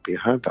think it'll be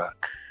Hobart,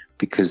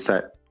 because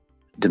that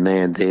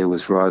demand there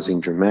was rising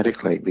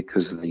dramatically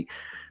because of the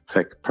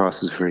fact the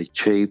prices were very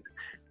cheap,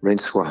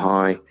 rents were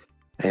high,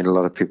 and a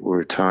lot of people were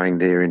retiring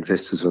there,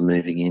 investors were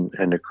moving in,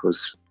 and of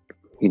course,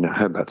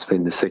 Hobart's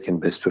been the second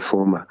best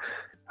performer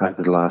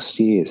over the last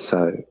year.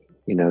 So,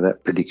 that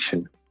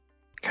prediction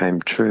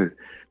came true.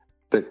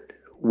 But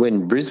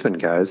when Brisbane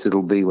goes,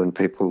 it'll be when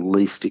people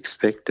least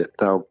expect it.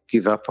 They'll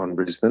give up on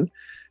Brisbane,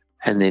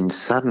 and then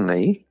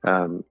suddenly,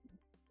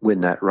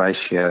 when that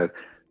ratio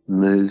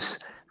moves,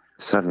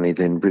 suddenly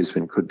then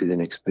Brisbane could be the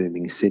next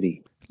booming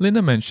city.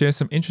 Lindeman shares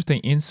some interesting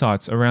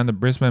insights around the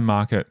Brisbane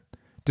market,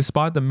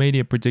 despite the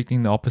media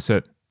predicting the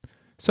opposite.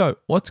 So,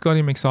 what's got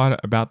him excited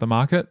about the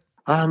market?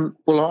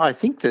 Well, I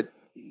think that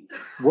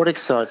what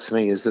excites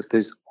me is that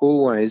there's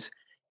always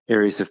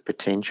areas of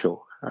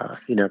potential.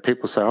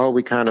 People say, oh,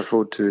 we can't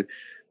afford to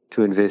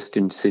invest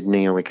in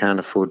Sydney, or we can't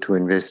afford to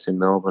invest in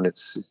Melbourne,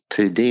 it's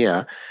too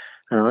dear.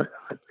 And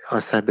I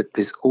say, but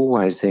there's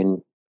always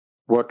then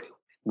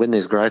when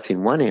there's growth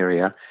in one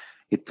area,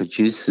 it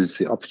produces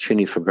the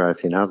opportunity for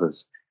growth in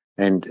others.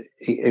 And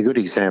a good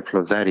example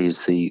of that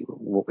is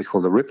what we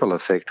call the ripple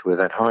effect, where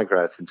that high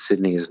growth in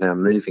Sydney is now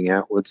moving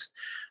outwards.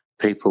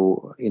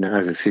 People,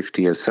 over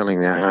 50 are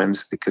selling their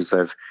homes because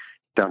they've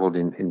doubled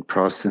in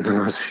price in the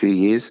last few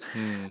years.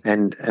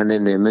 And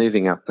then they're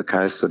moving up the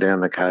coast or down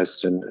the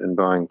coast and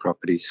buying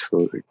properties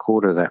for a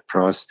quarter of that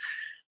price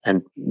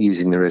and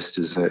using the rest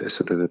as a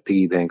sort of a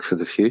piggy bank for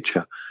the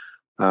future.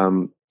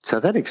 So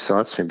that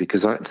excites me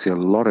because I see a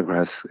lot of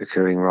growth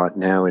occurring right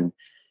now in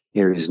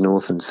areas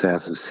north and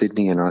south of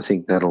Sydney, and I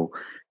think that'll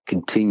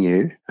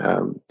continue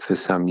for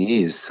some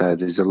years. So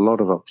there's a lot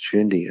of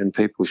opportunity, and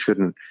people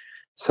shouldn't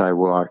say,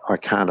 well, I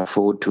can't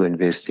afford to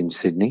invest in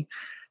Sydney.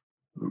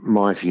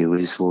 My view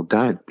is, well,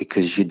 don't,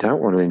 because you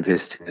don't want to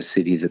invest in a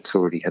city that's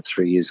already had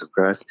 3 years of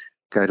growth.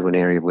 Go to an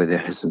area where there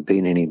hasn't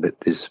been any, but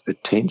there's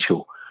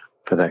potential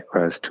for that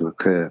growth to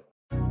occur.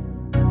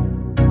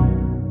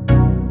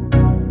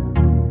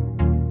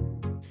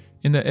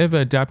 In the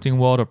ever-adapting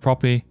world of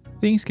property,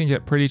 things can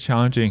get pretty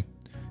challenging.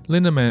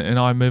 Lindeman and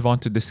I move on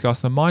to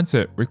discuss the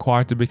mindset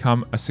required to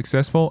become a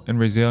successful and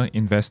resilient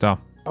investor.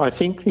 I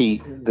think the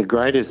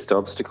greatest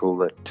obstacle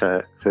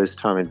that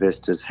first-time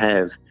investors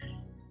have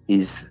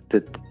is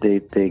that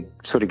they're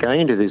sort of going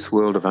into this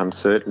world of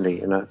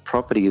uncertainty, and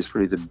property is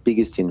really the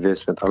biggest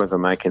investment they'll ever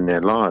make in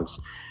their lives.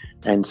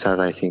 And so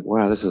they think,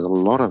 wow, this is a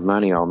lot of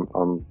money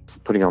I'm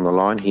putting on the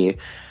line here,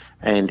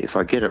 and if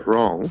I get it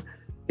wrong,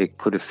 it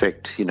could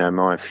affect,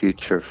 my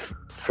future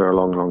for a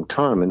long, long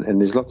time.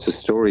 And there's lots of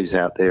stories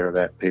out there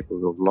about people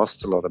who have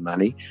lost a lot of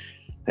money,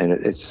 and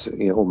it's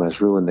almost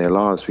ruined their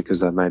lives because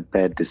they've made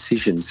bad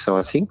decisions. So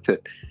I think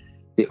that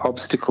the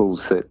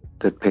obstacles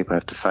that people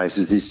have to face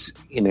is this,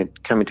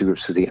 coming to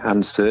grips with the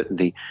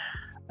uncertainty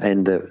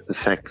and the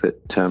fact that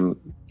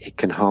it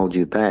can hold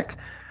you back.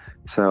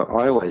 So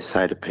I always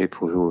say to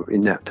people who are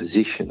in that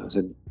position, I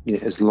said,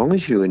 as long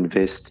as you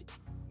invest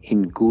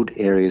in good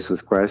areas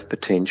with growth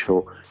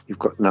potential, you've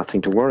got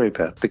nothing to worry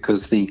about,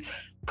 because the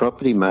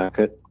property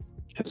market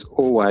has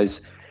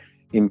always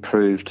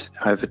improved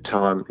over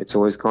time. It's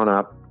always gone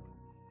up,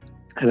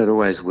 and it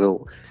always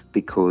will,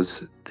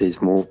 because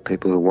there's more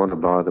people who want to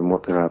buy than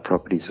what there are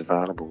properties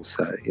available.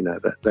 So,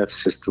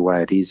 that's just the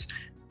way it is.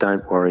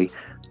 Don't worry.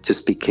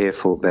 Just be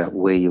careful about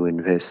where you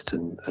invest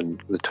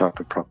and the type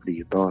of property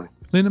you buy.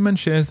 Lindeman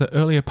shares the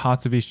earlier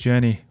parts of his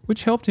journey,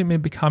 which helped him in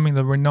becoming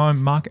the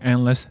renowned market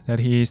analyst that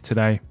he is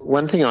today.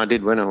 One thing I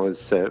did when I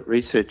was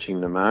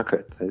researching the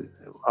market,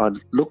 I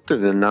looked at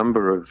a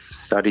number of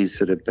studies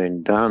that had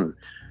been done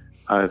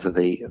over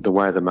the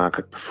way the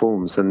market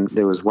performs, and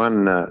there was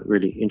one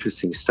really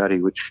interesting study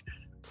which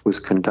was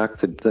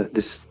conducted.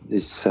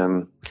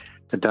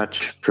 A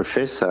Dutch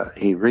professor,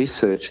 he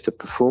researched the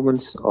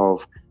performance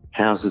of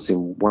houses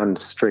in one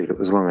street. It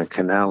was along a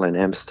canal in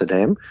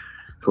Amsterdam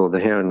called the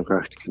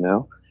Herengracht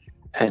Canal,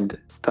 and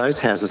those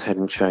houses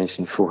hadn't changed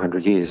in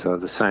 400 years. They were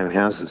the same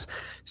houses.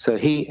 So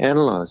he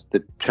analysed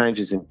the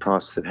changes in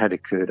price that had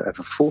occurred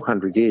over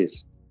 400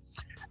 years,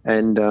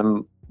 and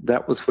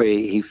that was where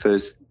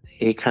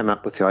he came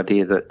up with the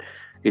idea that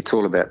it's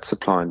all about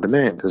supply and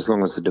demand. As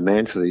long as the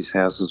demand for these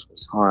houses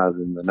was higher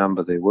than the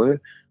number there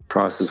were,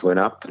 prices went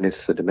up, and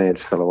if the demand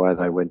fell away,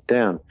 they went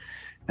down.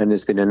 And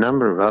there's been a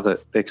number of other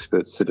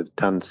experts that have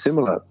done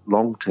similar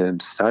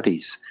long-term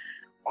studies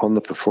on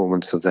the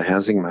performance of the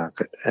housing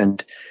market,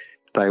 and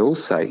they all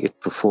say it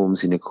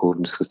performs in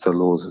accordance with the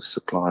laws of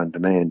supply and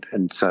demand.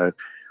 And so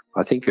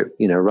I think,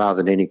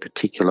 rather than any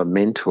particular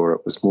mentor,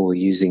 it was more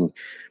using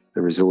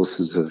the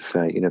resources of,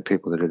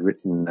 people that had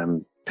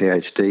written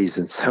PhDs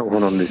and so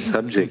on this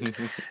subject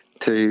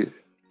to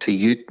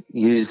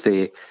use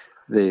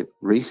their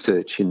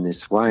research in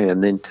this way,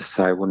 and then to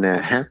say, well,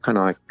 now how can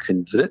I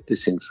convert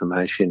this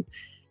information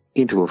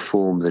into a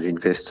form that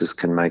investors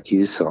can make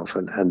use of?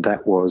 And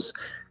that was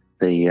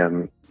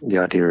the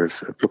idea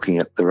of looking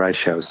at the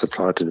ratio of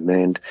supply to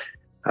demand,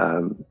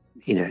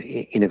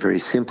 in a very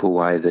simple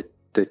way that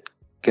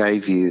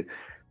gave you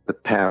the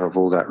power of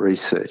all that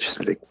research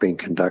that had been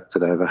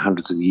conducted over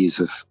hundreds of years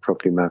of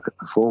property market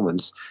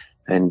performance,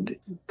 and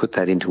put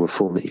that into a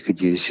form that you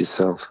could use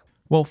yourself.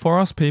 Well, for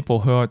us people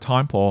who are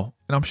time poor,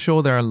 and I'm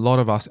sure there are a lot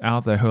of us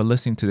out there who are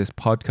listening to this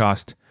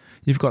podcast,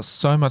 you've got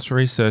so much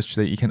research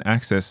that you can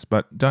access,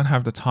 but don't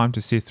have the time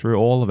to sift through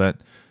all of it.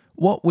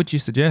 What would you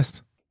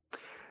suggest?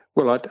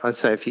 Well, I'd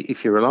say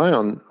if you rely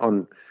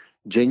on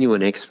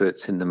genuine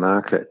experts in the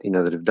market,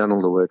 that have done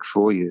all the work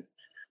for you,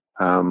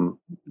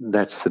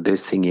 that's the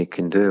best thing you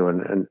can do.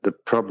 And the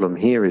problem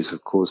here is,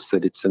 of course,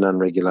 that it's an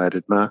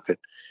unregulated market.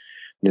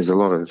 There's a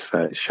lot of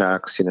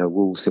sharks,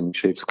 wolves in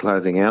sheep's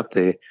clothing out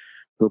there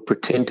who'll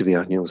pretend to be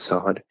on your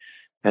side.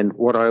 And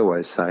what I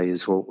always say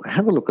is, well,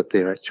 have a look at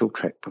their actual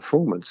track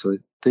performance. So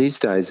these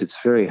days, it's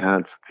very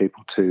hard for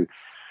people to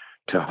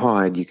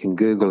hide. You can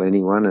Google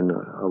anyone, and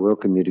I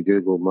welcome you to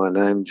Google my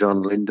name,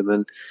 John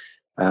Lindeman,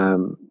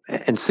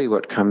 and see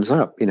what comes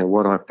up,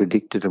 what I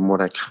predicted and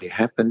what actually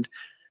happened.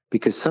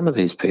 Because some of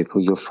these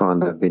people, you'll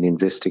find they've been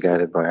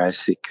investigated by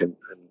ASIC and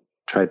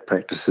trade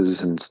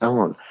practices and so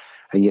on,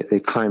 and yet they're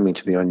claiming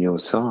to be on your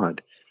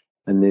side.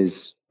 And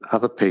there's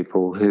other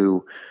people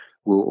who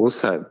will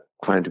also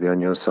claim to be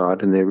on your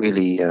side, and they're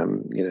really,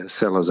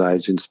 sellers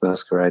agents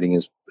masquerading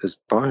as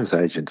buyers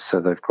agents. So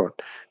they've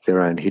got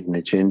their own hidden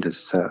agendas.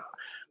 So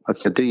I'd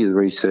say do your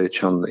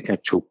research on the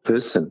actual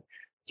person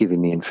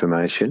giving the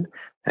information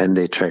and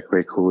their track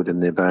record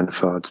and their bona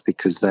fides,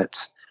 because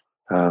that's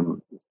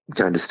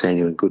going to stand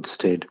you in good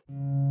stead.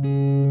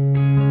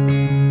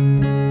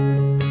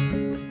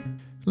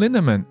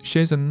 Lindeman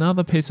shares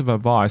another piece of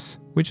advice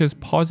which has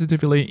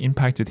positively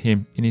impacted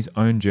him in his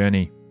own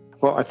journey.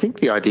 Well, I think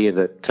the idea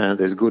that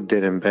there's good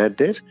debt and bad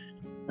debt,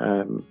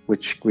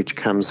 which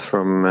comes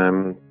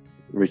from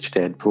Rich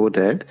Dad, Poor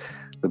Dad,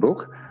 the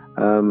book,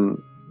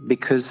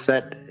 because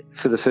that,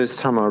 for the first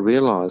time, I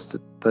realised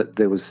that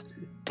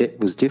debt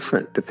was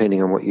different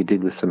depending on what you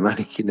did with the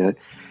money.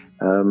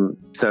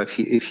 So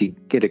if you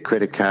get a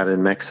credit card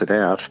and max it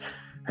out,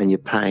 and you're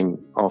paying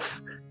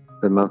off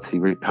the monthly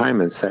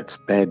repayments, that's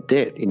bad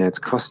debt. It's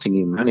costing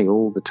you money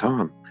all the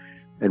time.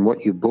 And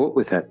what you bought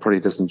with that probably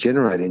doesn't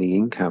generate any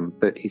income.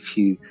 But if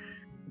you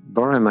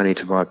borrow money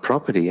to buy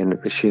property, and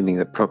assuming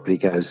that property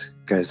goes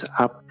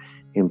up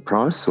in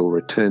price or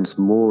returns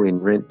more in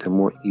rent than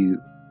what you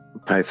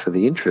pay for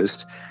the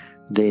interest,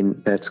 then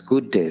that's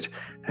good debt.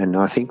 And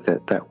I think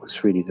that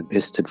was really the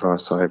best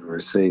advice I ever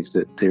received,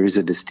 that there is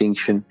a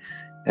distinction,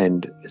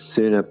 and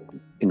sooner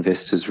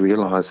investors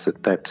realise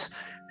that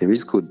there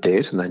is good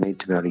debt and they need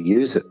to be able to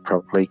use it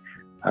properly,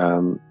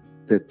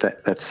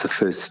 that's the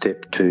first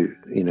step to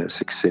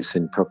success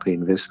in property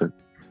investment.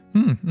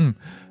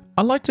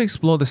 I'd like to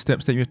explore the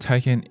steps that you've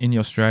taken in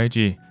your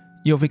strategy.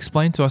 You've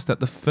explained to us that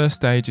the first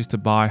stage is to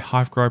buy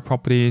high-growth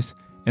properties,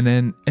 and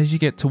then as you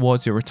get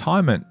towards your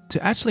retirement,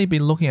 to actually be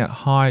looking at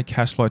high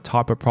cash flow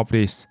type of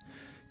properties.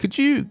 Could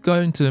you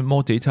go into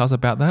more details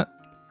about that?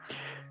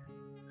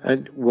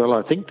 Well,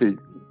 I think that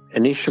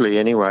initially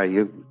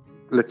anyway,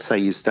 let's say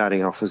you're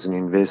starting off as an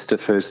investor,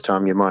 first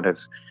time you might have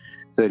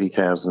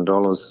 $30,000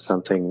 or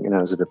something,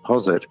 as a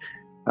deposit.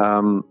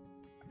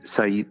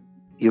 So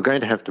you're going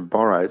to have to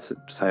borrow,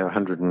 say,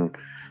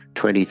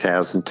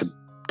 $120,000 to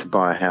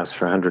buy a house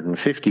for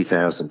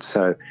 $150,000.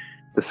 So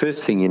the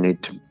first thing you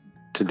need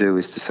to do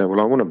is to say,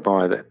 well, I want to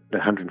buy that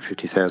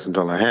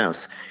 $150,000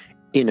 house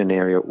in an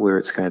area where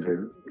it's going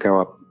to go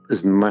up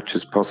as much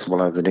as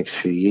possible over the next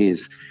few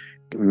years,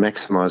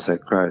 maximise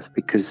that growth.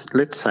 Because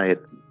let's say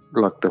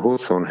like the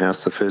Hawthorne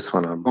house, the first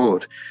one I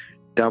bought,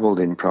 doubled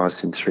in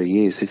price in 3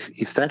 years.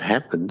 If that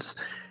happens,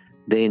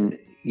 then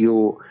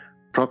your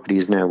property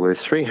is now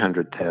worth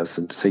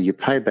 $300,000. So you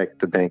pay back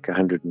the bank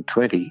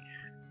 $120,000,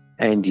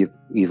 and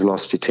you've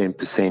lost your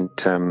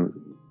 10%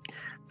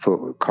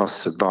 for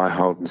costs of buy,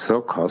 hold, and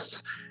sell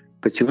costs,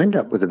 but you end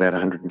up with about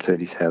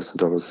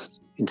 $130,000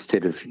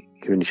 instead of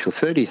your initial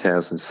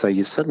 $30,000. So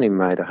you've suddenly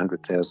made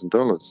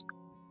 $100,000,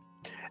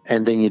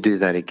 and then you do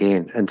that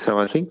again. And so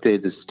I think they're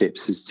the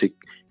steps, is to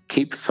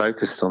keep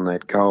focused on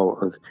that goal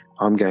of,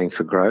 I'm going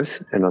for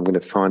growth and I'm going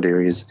to find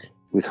areas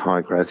with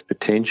high growth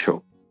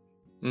potential.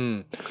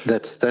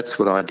 That's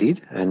what I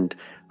did, and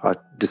I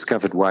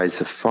discovered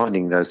ways of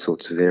finding those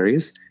sorts of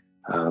areas.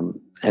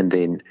 And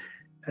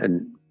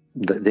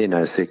they're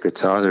no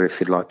secrets either. If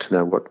you'd like to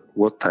know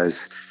what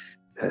those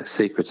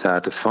secrets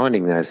are to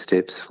finding those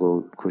steps, well,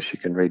 of course you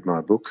can read my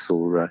books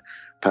or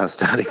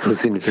past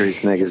articles in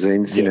various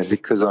magazines. Yes.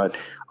 Because I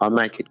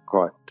make it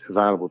quite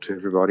available to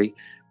everybody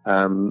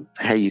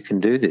how you can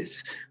do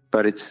this.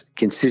 But it's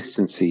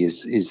consistency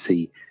is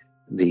the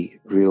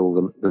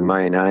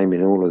main aim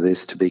in all of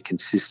this, to be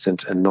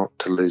consistent and not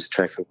to lose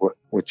track of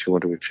what you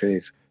want to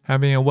achieve.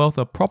 Having a wealth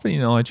of property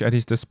knowledge at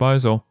his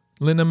disposal,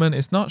 Lindeman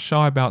is not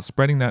shy about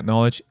spreading that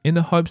knowledge in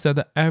the hopes that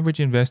the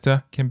average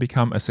investor can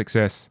become a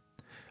success.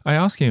 I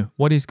ask him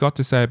what he's got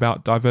to say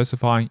about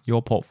diversifying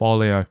your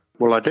portfolio.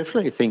 Well, I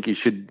definitely think you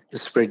should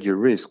spread your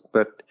risk,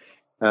 but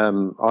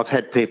I've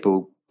had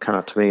people come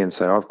up to me and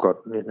say, I've got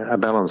a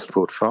balanced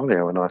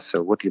portfolio. And I say,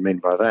 what do you mean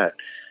by that?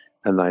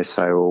 And they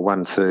say, well,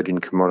 1/3 in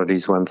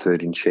commodities,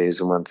 1/3 in shares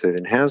and 1/3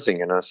 in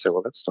housing. And I say,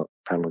 well, that's not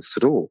balanced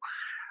at all,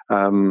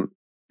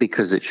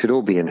 because it should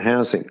all be in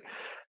housing,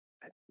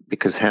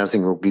 because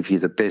housing will give you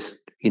the best,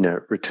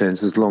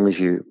 returns as long as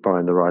you buy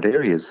in the right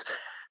areas.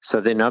 So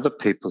then other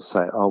people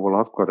say, oh, well,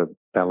 I've got a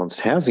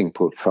balanced housing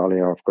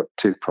portfolio. I've got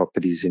 2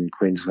 properties in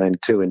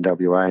Queensland, 2 in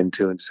WA and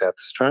 2 in South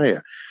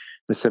Australia.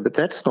 They say, but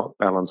that's not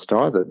balanced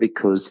either,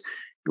 because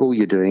all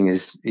you're doing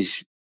is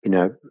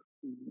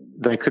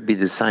they could be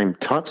the same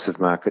types of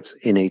markets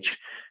in each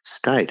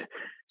state.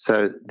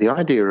 So the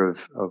idea of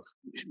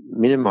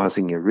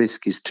minimising your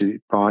risk is to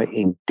buy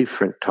in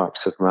different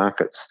types of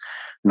markets,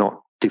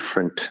 not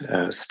different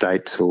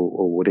states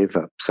or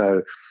whatever.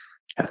 So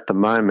at the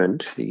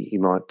moment, you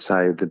might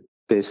say the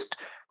best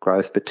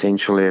growth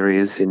potential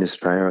areas in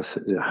Australia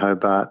are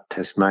Hobart,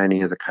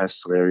 Tasmania, the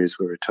coastal areas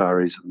where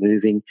retirees are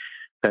moving.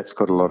 That's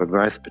got a lot of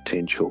growth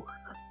potential.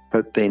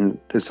 But then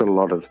there's a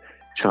lot of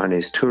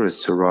Chinese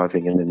tourists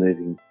arriving and they're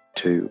moving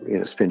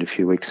to spend a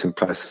few weeks in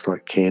places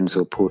like Cairns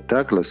or Port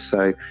Douglas.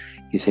 So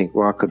you think,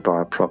 well, I could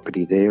buy a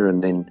property there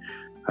and then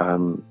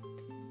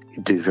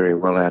do very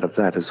well out of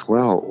that as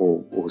well,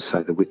 or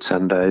say the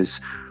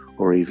Whitsundays,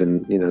 or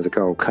even the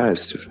Gold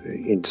Coast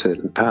in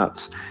certain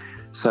parts.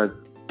 So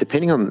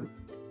depending on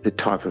the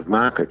type of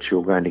market,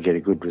 you're going to get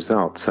a good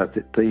result. So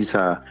these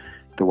are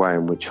the way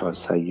in which I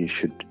say you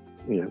should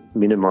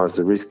minimise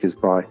the risk, is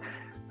by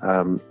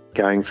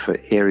going for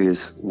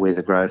areas where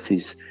the growth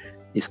is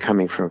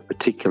coming from a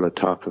particular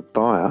type of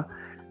buyer,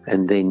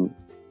 and then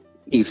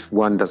if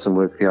one doesn't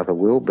work, the other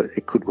will, but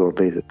it could well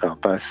be that they'll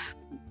both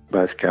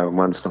go and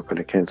one's not going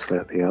to cancel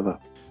out the other.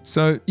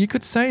 So you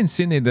could say in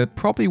Sydney that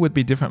probably would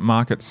be different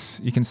markets.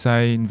 You can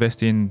say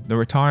invest in the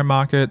retirement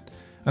market,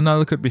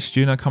 another could be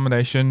student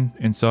accommodation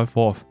and so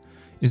forth.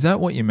 Is that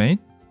what you mean?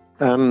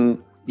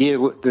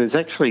 There's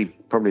actually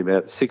probably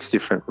about 6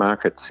 different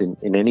markets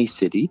in any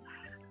city.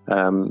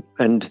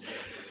 And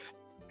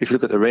if you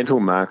look at the rental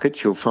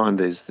market, you'll find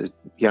there's the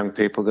young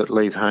people that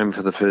leave home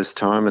for the first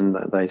time and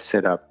they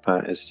set up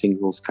as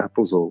singles,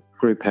 couples or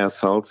group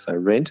households. They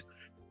rent,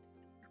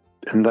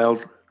 and they'll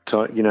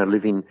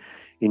live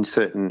in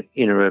certain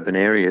inner urban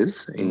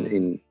areas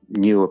in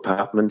new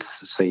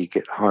apartments, so you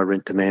get high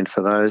rent demand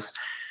for those.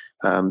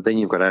 Then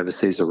you've got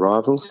overseas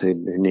arrivals who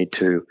need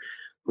to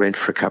rent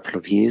for a couple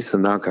of years,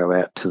 and they'll go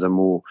out to the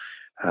more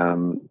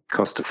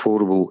cost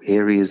affordable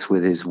areas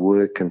where there's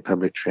work and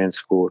public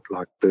transport,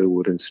 like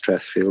Burwood and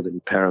Strathfield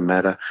and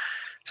Parramatta.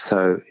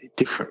 So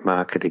different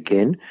market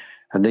again.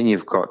 And then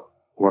you've got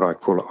what I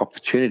call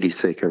opportunity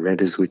seeker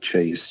renters, which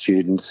are your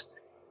students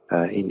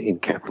in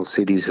capital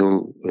cities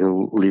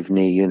who'll live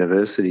near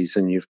universities.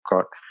 And you've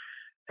got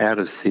out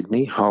of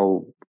Sydney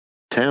whole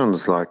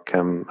towns like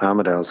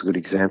Armidale's a good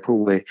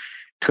example, where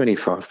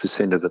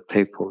 25% of the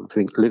people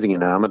living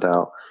in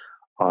Armidale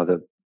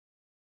either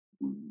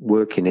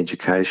work in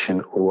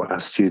education or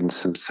are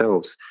students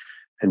themselves.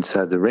 And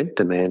so the rent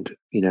demand,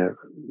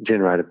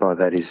 generated by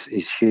that is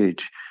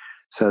huge.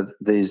 So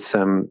there's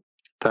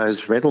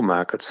those rental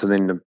markets, and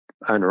then the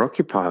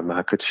owner-occupier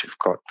markets, you've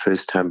got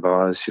first-time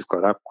buyers, you've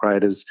got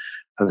upgraders,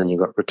 and then you've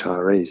got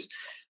retirees.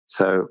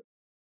 So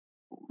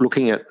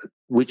looking at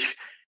which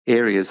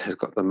areas has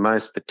got the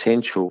most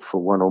potential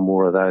for one or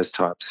more of those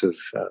types of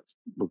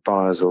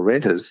buyers or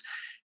renters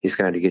is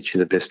going to get you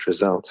the best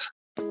results.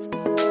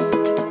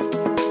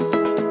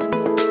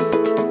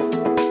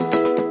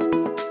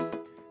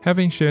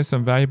 Having shared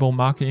some valuable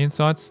market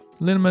insights,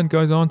 Lindeman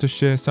goes on to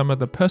share some of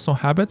the personal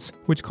habits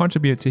which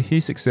contribute to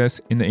his success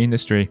in the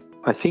industry.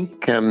 I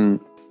think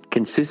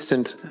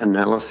consistent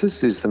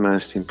analysis is the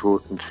most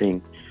important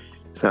thing.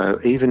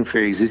 So even for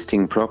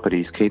existing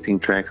properties, keeping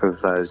track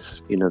of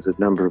those, the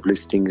number of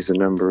listings, the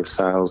number of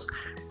sales,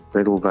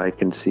 rental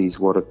vacancies,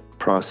 what are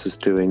prices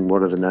doing,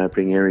 what are the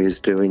neighbouring areas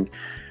doing,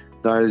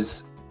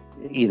 those,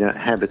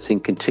 habits in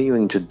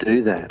continuing to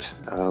do that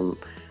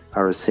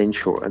are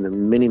essential. And there are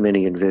many,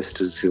 many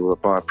investors who will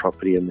buy a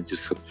property and they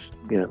just sort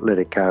of, let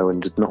it go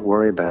and just not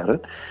worry about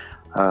it.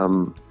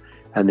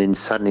 And then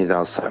suddenly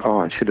they'll say,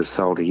 I should have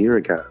sold a year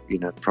ago.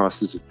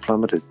 Prices have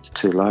plummeted, it's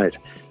too late,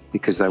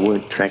 because they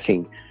weren't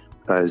tracking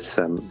those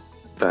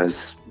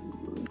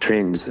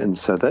trends. And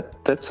so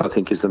that's I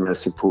think is the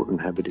most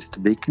important habit, is to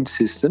be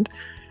consistent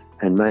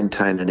and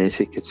maintain an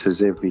ethic. It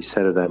says every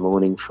Saturday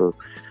morning for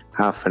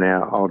half an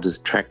hour, I'll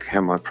just track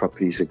how my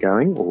properties are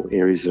going or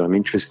areas that I'm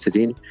interested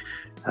in,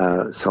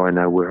 so I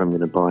know where I'm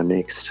going to buy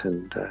next.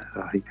 And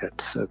I think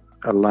that's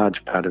a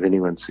large part of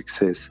anyone's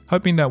success.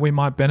 Hoping that we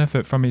might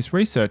benefit from his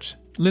research,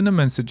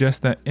 Lindeman suggests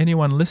that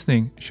anyone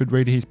listening should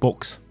read his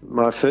books.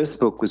 My first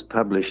book was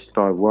published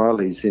by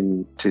Wiley's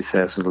in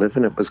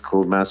 2011. It was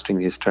called Mastering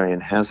the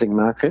Australian Housing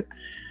Market,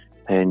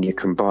 and you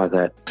can buy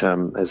that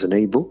as an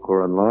ebook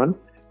or online.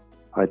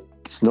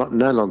 It's no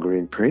longer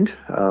in print,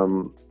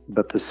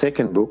 but the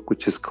second book,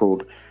 which is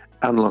called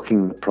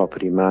Unlocking the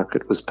Property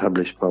Market, was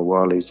published by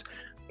Wiley's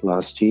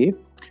last year,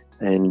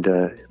 and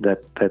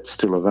that's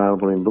still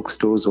available in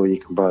bookstores, or you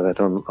can buy that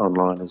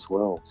online as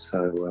well.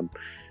 So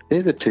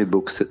they're the two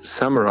books that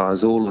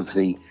summarise all of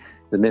the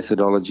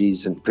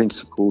methodologies and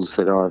principles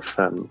that I've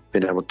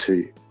been able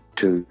to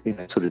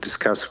sort of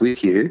discuss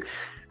with you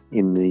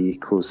in the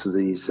course of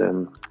these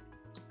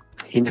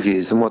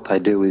interviews. And what they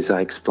do is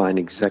they explain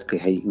exactly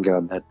how you can go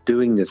about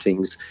doing the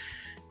things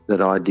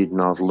that I did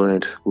and I've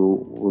learnt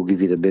will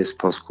give you the best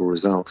possible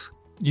results.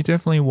 You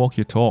definitely walk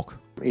your talk.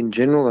 In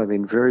general, they've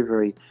been very,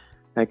 very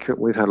accurate.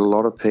 We've had a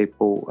lot of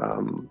people,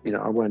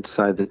 I won't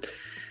say that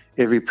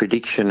every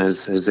prediction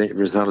has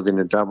resulted in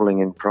a doubling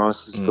in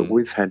prices, but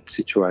we've had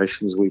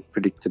situations. We've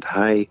predicted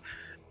hay,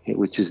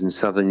 which is in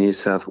southern New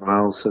South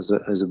Wales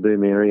as a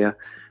boom area.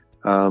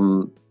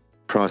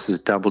 Prices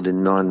doubled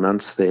in 9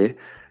 months there.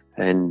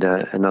 And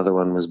another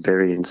one was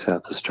Berry in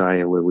South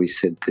Australia, where we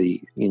said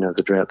the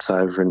drought's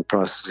over and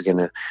prices are going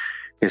to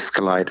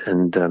escalate,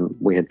 and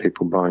we had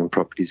people buying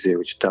properties there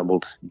which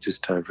doubled in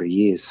just over a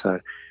year. So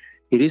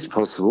it is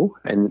possible,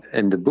 and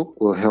the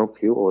book will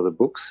help you, or the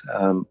books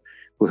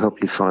will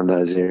help you find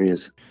those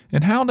areas.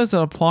 And how does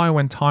it apply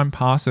when time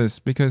passes,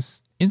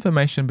 because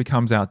information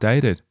becomes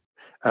outdated?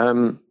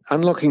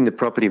 Unlocking the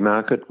Property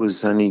Market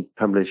was only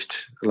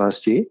published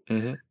last year.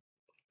 Mm-hmm.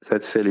 So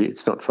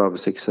it's not 5 or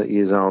 6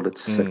 years old.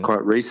 It's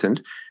quite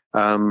recent.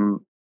 And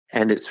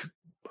it's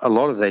a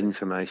lot of that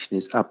information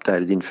is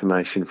updated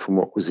information from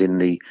what was in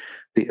the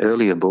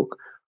earlier book.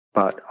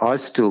 But I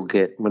still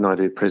get, when I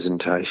do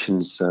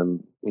presentations,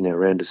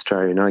 around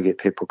Australia, and I get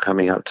people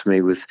coming up to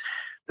me with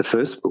the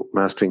first book,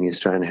 Mastering the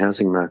Australian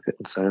Housing Market,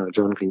 and say, "Oh,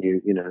 John, can you,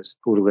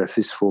 autograph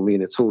this for me?"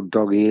 And it's all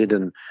dog-eared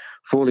and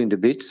falling to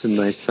bits. And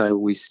they say,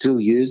 "We still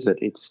use it.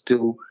 It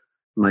still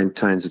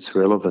maintains its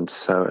relevance."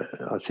 So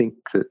I think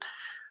that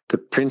the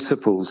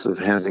principles of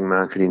housing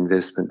market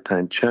investment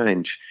don't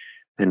change.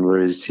 And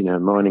whereas,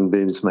 mining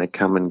booms may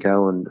come and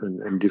go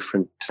and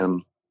different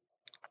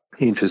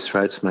interest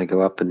rates may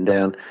go up and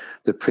down,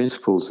 the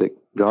principles that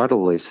guide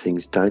all these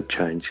things don't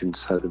change. And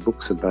so the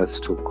books are both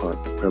still quite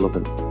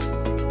relevant.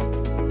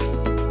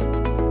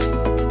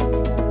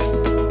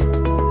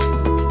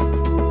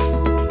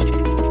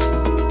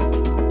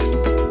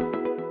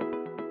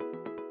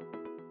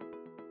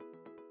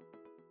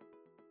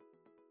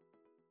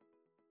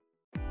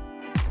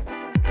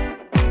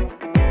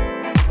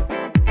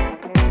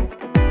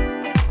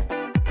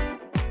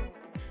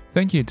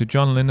 Thank you to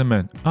John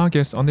Lindeman, our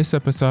guest on this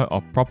episode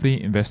of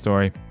Property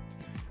Investory.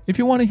 If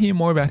you want to hear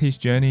more about his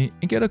journey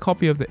and get a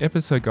copy of the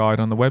episode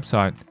guide on the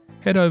website,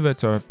 head over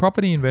to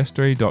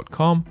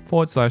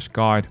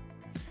propertyinvestory.com/guide.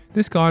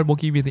 This guide will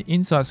give you the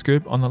inside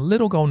scoop on the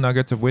little gold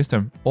nuggets of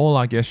wisdom all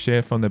our guests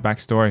share from their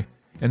backstory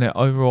and their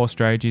overall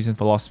strategies and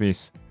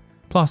philosophies.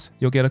 Plus,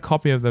 you'll get a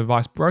copy of the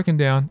advice broken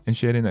down and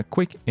shared in a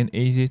quick and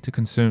easy to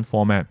consume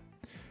format.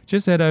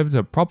 Just head over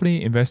to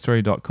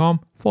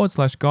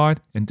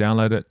propertyinvestory.com/guide and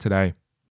download it today.